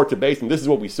could report to base, and this is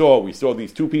what we saw. We saw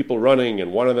these two people running,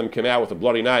 and one of them came out with a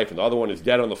bloody knife, and the other one is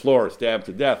dead on the floor, stabbed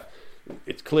to death.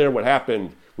 It's clear what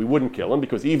happened. We wouldn't kill him,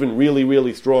 because even really,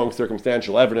 really strong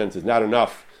circumstantial evidence is not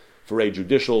enough for a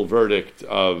judicial verdict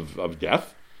of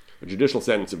death, a judicial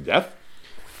sentence of death.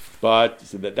 But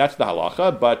so that's the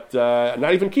halacha. But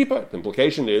not even kippah. The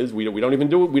implication is we don't even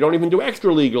do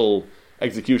extra legal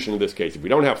execution in this case. If we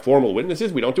don't have formal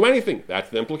witnesses, we don't do anything. That's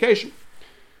the implication.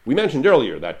 We mentioned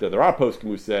earlier that there are poskim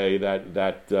who say that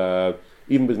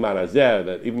even bisman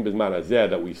hazeh,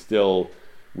 that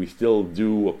we still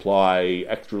do apply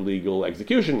extra legal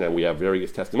execution, and we have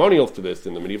various testimonials to this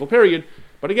in the medieval period.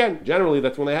 But again, generally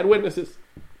that's when they had witnesses,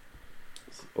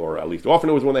 or at least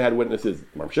often it was when they had witnesses.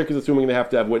 Maram is assuming they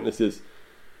have to have witnesses.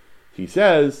 He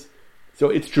says, so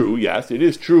it's true, yes, it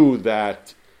is true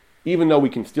that even though we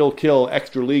can still kill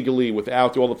extra legally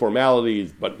without all the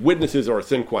formalities, but witnesses are a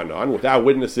sine qua non. Without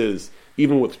witnesses,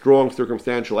 even with strong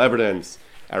circumstantial evidence,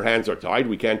 our hands are tied.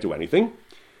 We can't do anything.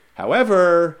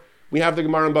 However, we have the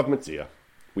Gemara in Bava Metzia.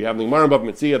 We have the Gemara in Bava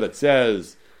Metzia that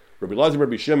says Rabbi Elazar,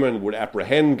 Rabbi Shimon would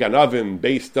apprehend ganavim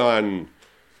based on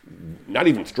not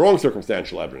even strong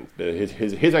circumstantial evidence.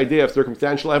 His idea of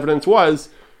circumstantial evidence was,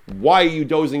 why are you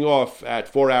dozing off at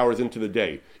 4 hours into the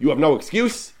day? You have no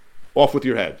excuse? Off with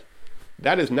your head.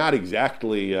 That is not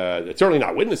exactly, it's certainly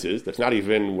not witnesses. That's not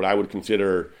even what I would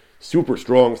consider super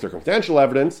strong circumstantial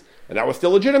evidence, and that was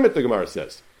still legitimate, the Gemara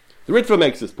says. The Ritva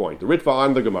makes this point. The Ritva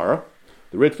on the Gemara,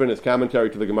 the Ritva in his commentary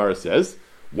to the Gemara says,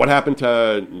 what happened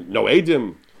to no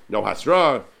Eidim, no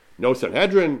Hasra, no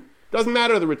Sanhedrin? Doesn't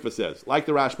matter, the Ritva says. Like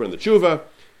the Rashba and the Tshuva,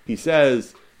 he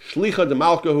says, Shlicha de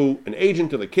Malkahu, an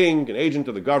agent of the king, an agent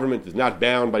of the government, is not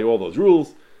bound by all those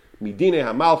rules. Midine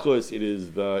HaMalchus, it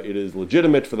is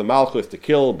legitimate for the Malchus to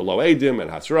kill below Eidim and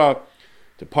Hasra,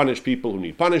 to punish people who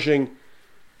need punishing.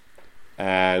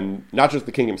 And not just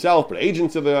the king himself, but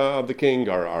agents of the king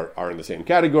are in the same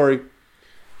category.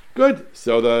 Good.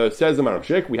 So says the Maram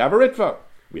Shik, we have a Ritva.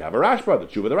 We have a Rashba, the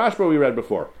Tshuva the Rashba we read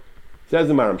before. Says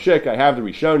the Maram Shik, I have the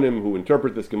Rishonim who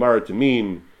interpret this Gemara to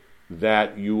mean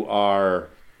that you are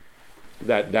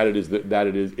that it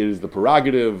is the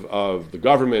prerogative of the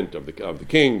government, of the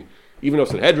king, even though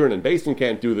Sanhedrin and Basin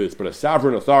can't do this, but a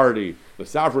sovereign authority, the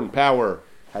sovereign power,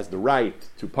 has the right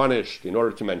to punish in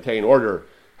order to maintain order,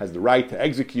 has the right to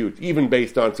execute, even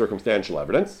based on circumstantial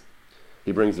evidence.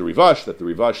 He brings the Rivash, that the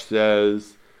Rivash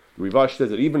says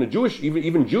that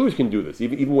even Jews can do this,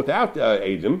 even without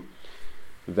Eidim,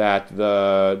 that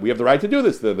we have the right to do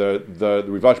this. The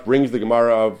Rivash brings the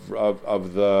Gemara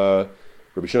of the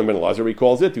Rabbi Shimon ben Elazar, he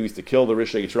calls it, who used to kill the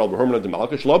Risha Yisrael b'Hurmana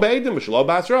d'Malka shelo be'edim v'shelo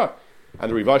b'asra, and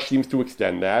the Rivash seems to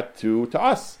extend that to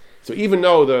us. So even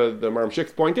though the Maram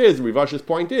Shik's point is, the Rivash's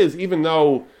point is, even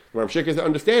though Maram Shik is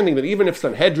understanding that even if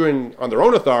Sanhedrin on their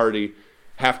own authority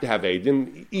have to have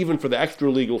Eidim, even for the extra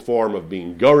legal form of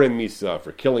being Gorem Misa,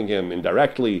 for killing him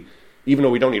indirectly, even though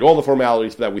we don't need all the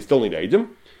formalities for that, we still need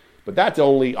Eidim. But that's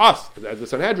only us as the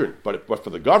Sanhedrin. But for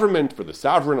the government, for the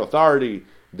sovereign authority,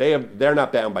 they're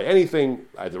not bound by anything.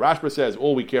 As the Rashba says,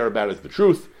 all we care about is the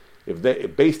truth. If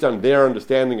based on their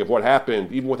understanding of what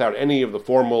happened, even without any of the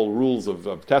formal rules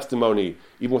of testimony,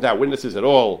 even without witnesses at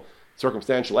all,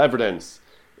 circumstantial evidence,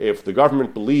 if the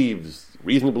government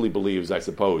reasonably believes, I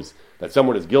suppose, that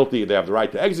someone is guilty, they have the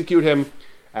right to execute him.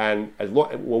 And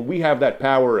when we have that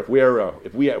power, if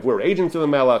we're agents of the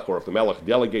Melech, or if the Melech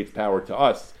delegates power to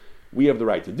us, we have the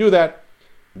right to do that.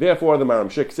 Therefore, the Maram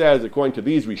Shik says, according to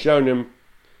these Rishonim,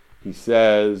 he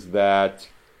says that,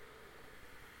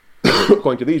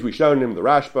 according to these Rishonim, the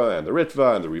Rashba and the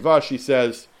Ritva and the Rivash, he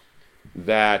says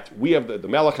that we have the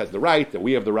Melech has the right, and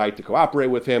we have the right to cooperate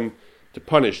with him, to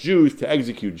punish Jews, to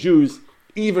execute Jews,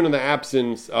 even in the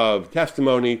absence of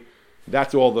testimony.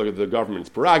 That's all the government's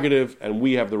prerogative, and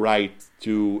we have the right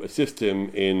to assist him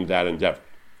in that endeavor.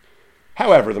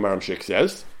 However, the Maram Shik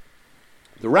says,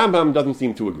 the Rambam doesn't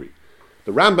seem to agree.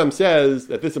 The Rambam says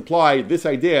that this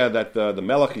idea that the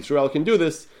Melech Yisrael can do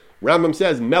this, Rambam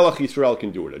says Melech Yisrael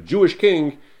can do it. A Jewish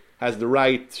king has the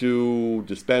right to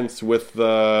dispense with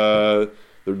the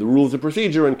rules of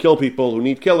procedure and kill people who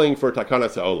need killing for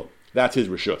Takanas Ha'olam. That's his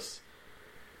Rishus.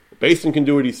 Basin can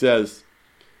do it, he says,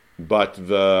 but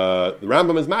the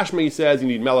Rambam is mashma, he says, you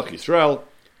need Melech Yisrael,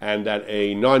 and that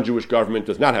a non-Jewish government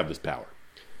does not have this power.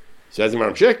 Says the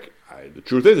Maramshik, the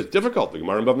truth is, it's difficult. The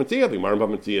Gemara in Bava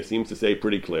Metzia seems to say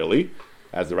pretty clearly,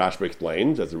 as the Rashba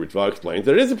explains, as the Ritva explains,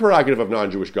 that it is a prerogative of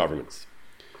non-Jewish governments.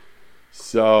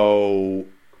 So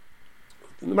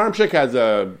the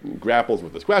Maramshik grapples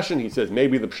with this question. He says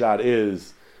maybe the pshat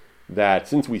is that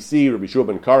since we see Rabbi Shua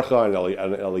ben Karcha and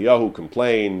Eliyahu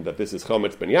complain that this is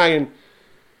Chometz ben Yayin,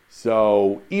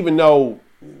 so even though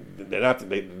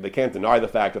they can't deny the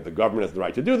fact that the government has the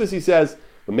right to do this, he says,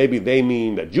 but maybe they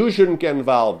mean that Jews shouldn't get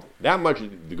involved. That much,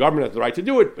 the government has the right to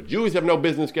do it, but Jews have no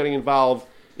business getting involved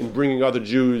in bringing other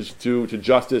Jews to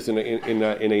justice in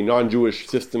a non-Jewish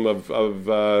system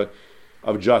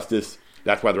of justice.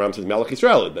 That's why the Ram says Melech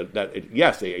Yisrael,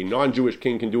 yes, a non-Jewish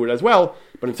king can do it as well,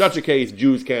 but in such a case,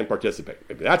 Jews can't participate.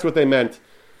 Maybe that's what they meant.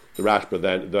 The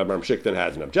Maramshik then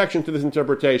has an objection to this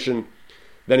interpretation.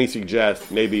 Then he suggests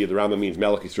maybe the Rambam means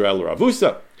Melech Yisrael or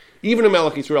Avusa. Even a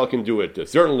Melech Yisrael can do it.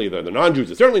 Certainly, the non-Jews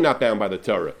are certainly not bound by the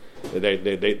Torah.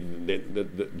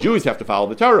 The Jews have to follow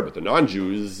the Torah, but the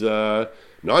non-Jews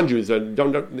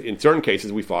don't. In certain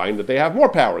cases, we find that they have more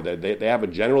power. They have a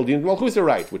general din malchusa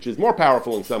right, which is more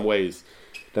powerful in some ways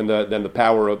than the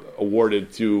power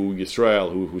awarded to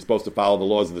Yisrael, who's supposed to follow the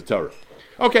laws of the Torah.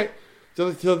 Okay,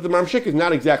 so the Maramshik is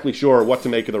not exactly sure what to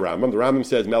make of the Rambam. The Rambam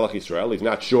says Melech Yisrael. He's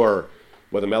not sure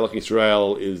whether Melech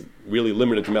Yisrael is really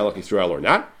limited to Melech Yisrael or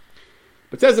not.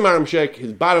 But says the Maramshik,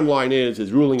 his bottom line is,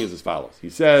 his ruling is as follows. He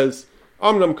says,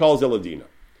 Amnam calls Ladina.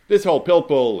 This whole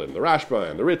pilpul and the Rashba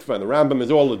and the Ritva and the Rambam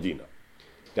is all Ladina.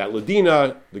 That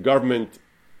Ladina, the government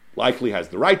likely has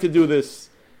the right to do this,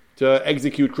 to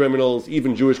execute criminals,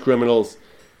 even Jewish criminals.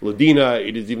 Ladina,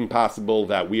 it is even possible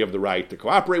that we have the right to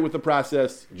cooperate with the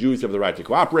process. Jews have the right to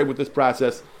cooperate with this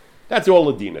process. That's all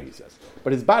Ladina, he says.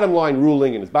 But his bottom line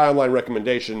ruling and his bottom line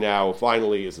recommendation now,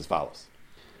 finally, is as follows.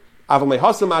 Even the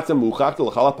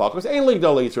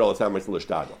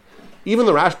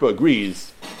Rashba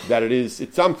agrees that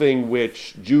it's something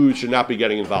which Jews should not be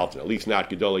getting involved in, at least not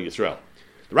Gedolei Yisrael.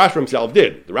 The Rashba himself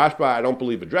did. The Rashba, I don't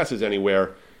believe, addresses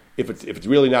anywhere, if it's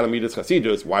really not a Midas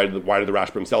Chasidus, why did the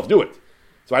Rashba himself do it?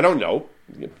 So I don't know.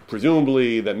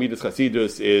 Presumably that Midas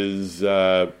Chasidus is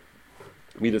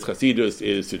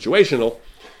situational,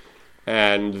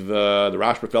 and the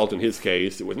Rashba felt in his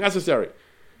case it was necessary.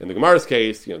 In the Gemara's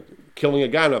case, killing a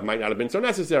Ganav might not have been so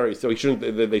necessary, so they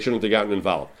shouldn't have gotten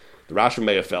involved. The Rashba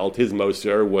may have felt his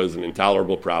Moser was an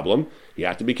intolerable problem. He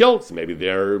had to be killed, so maybe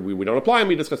there we don't apply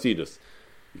Midas Chasidus.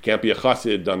 You can't be a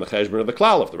chassid on the cheshbon of the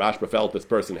klal. If the Rashba felt this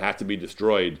person had to be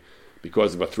destroyed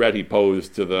because of a threat he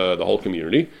posed to the whole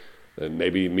community, then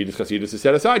maybe Midas Chasidus is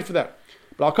set aside for that.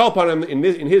 But I'll call upon him,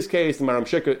 in his case, the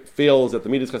Maramshik feels that the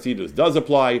Midas Chasidus does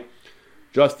apply,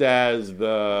 just as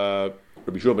the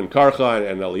Rabbi Shua ben Karcha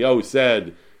and Eliyahu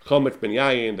said, Chometz ben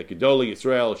Yayin, the Gedolei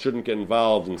Yisrael shouldn't get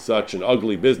involved in such an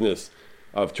ugly business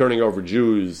of turning over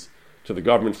Jews to the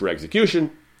government for execution.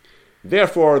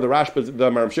 Therefore, the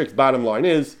Maramshik's bottom line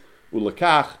is,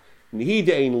 Ulekach,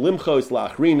 Nihidein limchos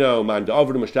la'achrino man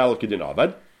da'avru mashtal kedin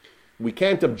avad. We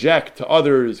can't object to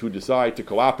others who decide to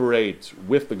cooperate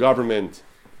with the government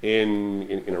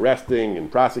in arresting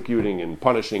and prosecuting and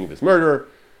punishing this murder.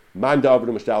 Man da'avru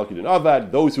mashtal kedin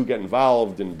avad. Those who get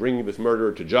involved in bringing this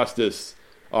murder to justice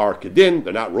are kedin.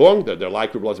 They're not wrong. They're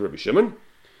like Rabbi Shimon.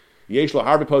 Yesh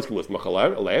laharbe poskim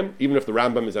l'smachal aleim. Even if the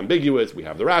Rambam is ambiguous, we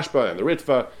have the Rashba and the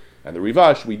Ritva and the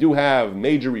Rivash. We do have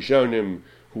major Rishonim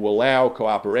who allow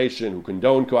cooperation, who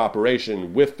condone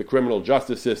cooperation with the criminal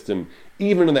justice system,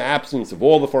 even in the absence of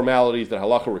all the formalities that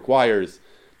halacha requires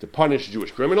to punish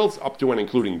Jewish criminals, up to and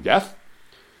including death.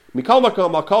 Mikal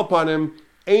makom al kol panim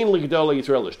ein li Gedolei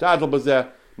Yisrael ishtadl bazeh.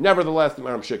 Nevertheless, the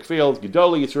Maramshik feels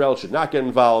Gedolei Yisrael should not get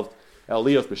involved.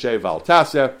 Elios b'shei val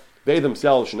taseh. They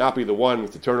themselves should not be the ones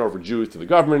to turn over Jews to the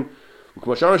government.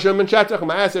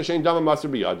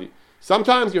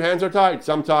 Sometimes your hands are tied.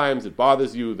 Sometimes it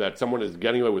bothers you that someone is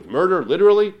getting away with murder,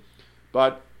 literally.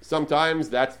 But sometimes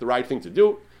that's the right thing to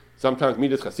do. Sometimes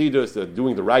Midas Chasidus,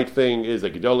 doing the right thing, is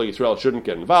that Gedolei Yisrael shouldn't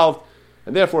get involved.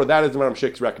 And therefore, that is the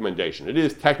Maramshik's recommendation. It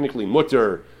is technically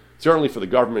mutter, certainly for the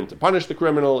government to punish the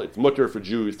criminal. It's mutter for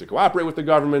Jews to cooperate with the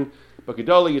government. But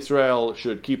Gedolei Yisrael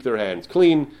should keep their hands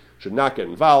clean, should not get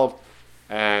involved.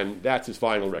 And that's his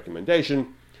final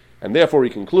recommendation. And therefore he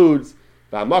concludes,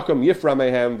 V'amakom yifra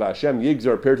mehem v'Hashem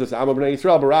yigzor pirtus amo b'nei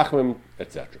Yisrael barachmim,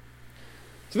 etc.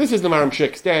 So this is the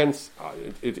Maramshik stance.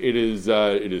 It is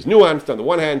nuanced. On the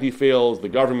one hand, he feels the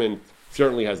government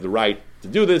certainly has the right to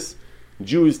do this.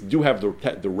 Jews do have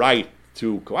the right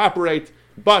to cooperate,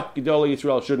 but Gedolei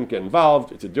Yisrael shouldn't get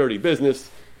involved. It's a dirty business,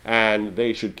 and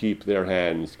they should keep their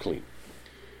hands clean.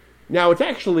 Now, it's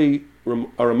actually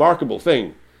a remarkable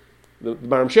thing. The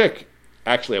Maramshik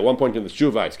Actually, at one point in the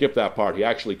tshuva, I skipped that part, he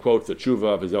actually quotes the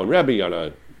tshuva of his own Rebbe on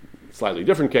a slightly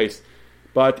different case.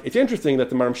 But it's interesting that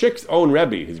the Maramshik's own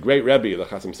Rebbe, his great Rebbe, the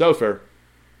Chasam Sofer,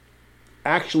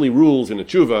 actually rules in the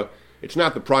tshuva. It's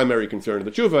not the primary concern of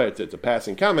the tshuva, it's a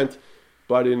passing comment,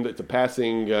 but it's a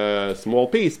passing small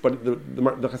piece. But the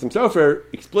Chasam Sofer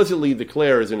explicitly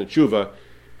declares in the tshuva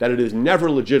that it is never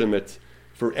legitimate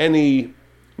for any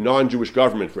non-Jewish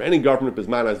government, for any government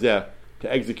Bisman Hazeh,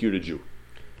 to execute a Jew.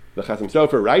 The Chasam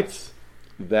Sofer writes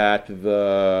that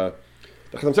the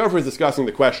Chasam Sofer is discussing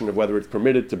the question of whether it's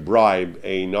permitted to bribe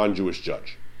a non-Jewish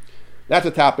judge. That's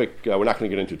a topic we're not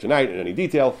going to get into tonight in any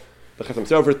detail. The Chasam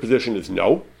Sofer's position is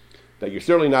no, that you're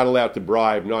certainly not allowed to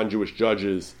bribe non-Jewish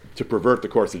judges to pervert the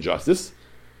course of justice.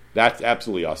 That's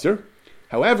absolutely usher.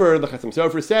 However, the Chasam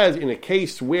Sofer says in a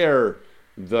case where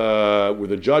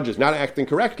the judge is not acting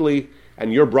correctly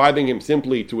and you're bribing him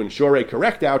simply to ensure a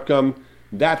correct outcome,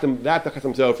 that the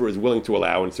Chasam Sofer is willing to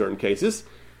allow in certain cases.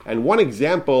 And one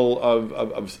example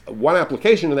of one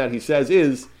application of that, he says,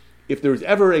 is if there's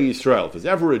ever a Yisrael, if there's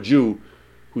ever a Jew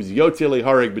who's Yotzei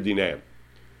Lehareg B'dineim,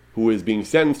 who is being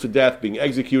sentenced to death, being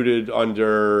executed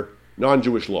under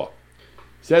non-Jewish law.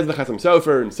 Says the Chasam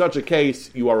Sofer, in such a case,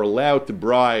 you are allowed to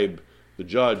bribe the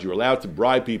judge, you're allowed to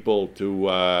bribe people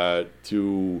to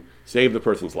save the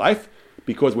person's life,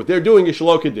 because what they're doing is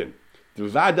shelo kedin. The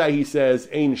Vada, he says,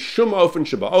 ein shum ofen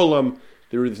sheba'olam,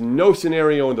 there is no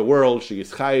scenario in the world,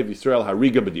 she'is chayev Yisrael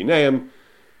hariga b'dineim,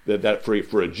 that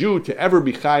for a Jew to ever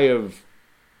be chayev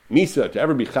misa, to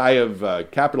ever be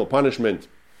chayev capital punishment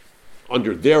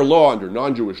under their law, under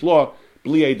non-Jewish law,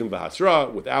 bli edim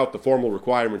v'hasra, without the formal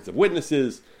requirements of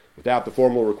witnesses, without the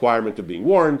formal requirement of being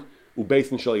warned,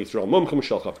 ubeis shel Yisrael mumchim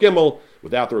shel chaf gimel,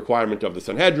 without the requirement of the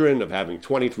Sanhedrin, of having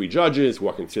 23 judges who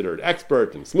are considered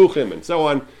expert and smuchim and so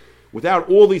on, without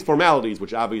all these formalities,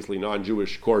 which obviously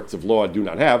non-Jewish courts of law do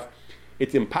not have,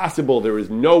 it's impossible, there is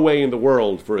no way in the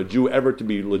world for a Jew ever to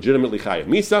be legitimately chayav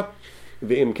misa.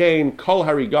 V'imkein kol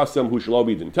harigasam hu shelo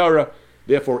b'din Torah.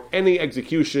 Therefore, any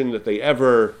execution that they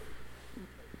ever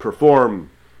perform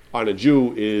on a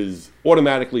Jew is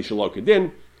automatically shelo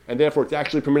kedin, and therefore it's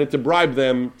actually permitted to bribe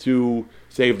them to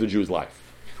save the Jew's life.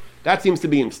 That seems to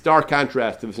be in stark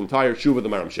contrast to this entire tshuva of the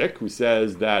Maramshik, who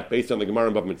says that based on the Gemara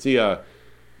in Bava Metzia,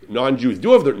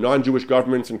 non-Jewish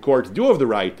governments and courts do have the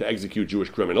right to execute Jewish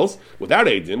criminals without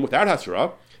eidim, without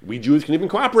hasra. We Jews can even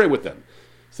cooperate with them.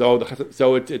 So it's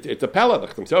a pella. The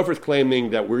Chasam Sofer is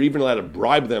claiming that we're even allowed to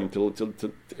bribe them to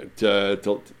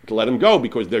let them go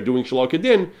because they're doing shelo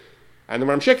kedin. And the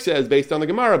Maramshik says, based on the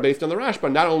Gemara, based on the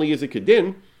Rashba, not only is it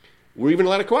kedin, we're even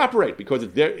allowed to cooperate because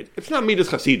it's not midas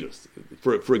chasidus.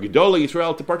 For a Gedolei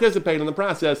Yisrael to participate in the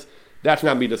process, that's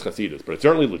not midas chasidus. But it's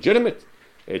certainly legitimate.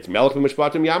 It's melech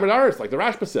b'mishpatim yamid aretz, like the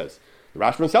Rashba says. The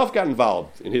Rashba himself got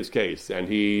involved in his case, and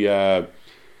he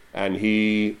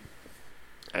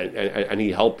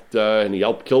helped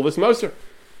kill this Moser.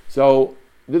 So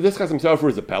this Chasam Sofer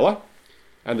is a pella,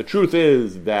 and the truth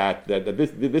is that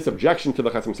this objection to the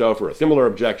Chasam Sofer, a similar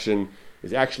objection,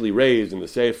 is actually raised in the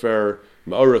Sefer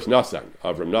Ma'orus Nasan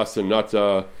of Rav Nasan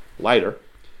Nata Leiter.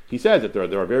 He says that there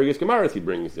are various Gemaras. He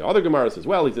brings the other Gemaras as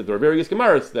well. He said there are various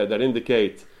Gemaras that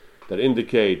indicate that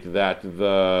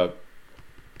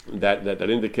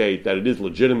it is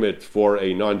legitimate for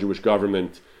a non-Jewish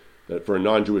government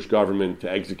to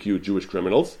execute Jewish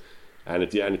criminals, and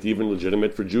it's even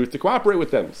legitimate for Jews to cooperate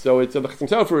with them. So the Chasam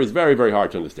Sofer is very, very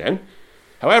hard to understand.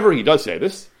 However, he does say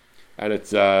this, and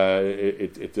it's a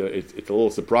little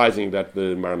surprising that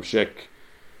the Maramshik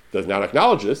does not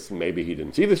acknowledge this. Maybe he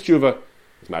didn't see this tshuva.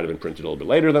 This might have been printed a little bit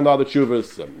later than the other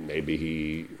tshuvas.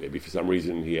 Maybe for some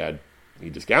reason he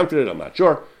discounted it. I'm not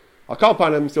sure. I'll call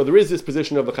upon him. So there is this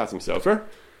position of the Chasam Sofer,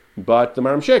 but the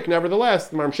Maramshik, nevertheless,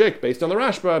 based on the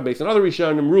Rashba, based on other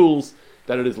Rishonim, rules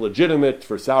that it is legitimate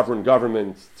for sovereign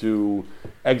governments to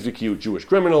execute Jewish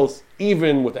criminals,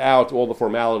 even without all the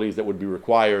formalities that would be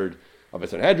required of a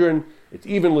Sanhedrin. It's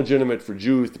even legitimate for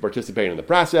Jews to participate in the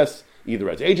process,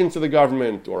 either as agents of the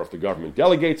government or if the government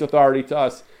delegates authority to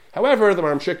us. However, the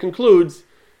Maramshik concludes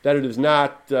that it's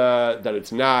not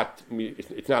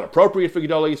appropriate for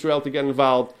Gedolei Yisrael to get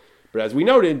involved. But as we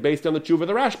noted, based on the tshuva of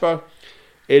the Rashba,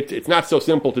 it's not so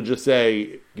simple to just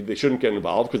say they shouldn't get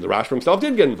involved, because the Rashba himself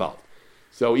did get involved.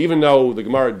 So even though the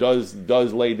Gemara does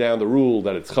lay down the rule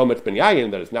that it's chometz ben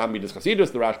yayin, that it's not midas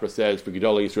chasidus, the Rashba says for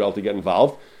Gedolei Yisrael to get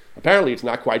involved, apparently it's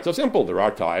not quite so simple. There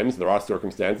are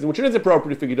circumstances in which it is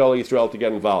appropriate for Gedolei Yisrael to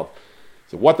get involved.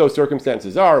 So what those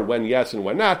circumstances are, when yes and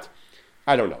when not,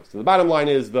 I don't know. So the bottom line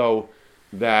is, though,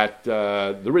 that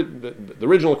the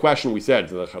original question we said,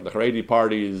 the Haredi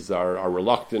parties are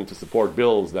reluctant to support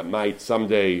bills that might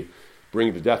someday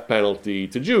bring the death penalty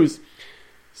to Jews.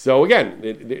 So again,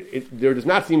 there does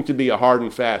not seem to be a hard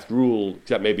and fast rule,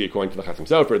 except maybe according to the Chassam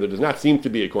Sofer, there does not seem to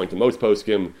be, according to most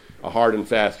poskim, a hard and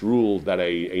fast rule that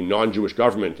a non-Jewish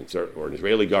government or an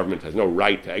Israeli government has no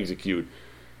right to execute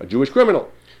a Jewish criminal.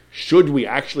 Should we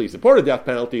actually support a death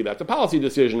penalty? That's a policy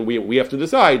decision. We have to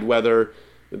decide whether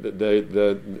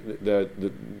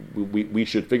we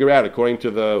should figure out, according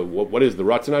to what is the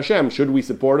Ratzon Hashem, should we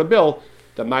support a bill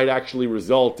that might actually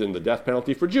result in the death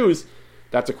penalty for Jews?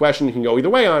 That's a question you can go either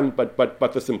way on, but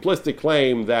the simplistic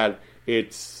claim that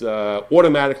it's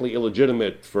automatically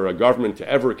illegitimate for a government to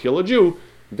ever kill a Jew,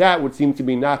 that would seem to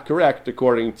be not correct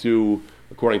according to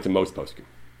most poskim.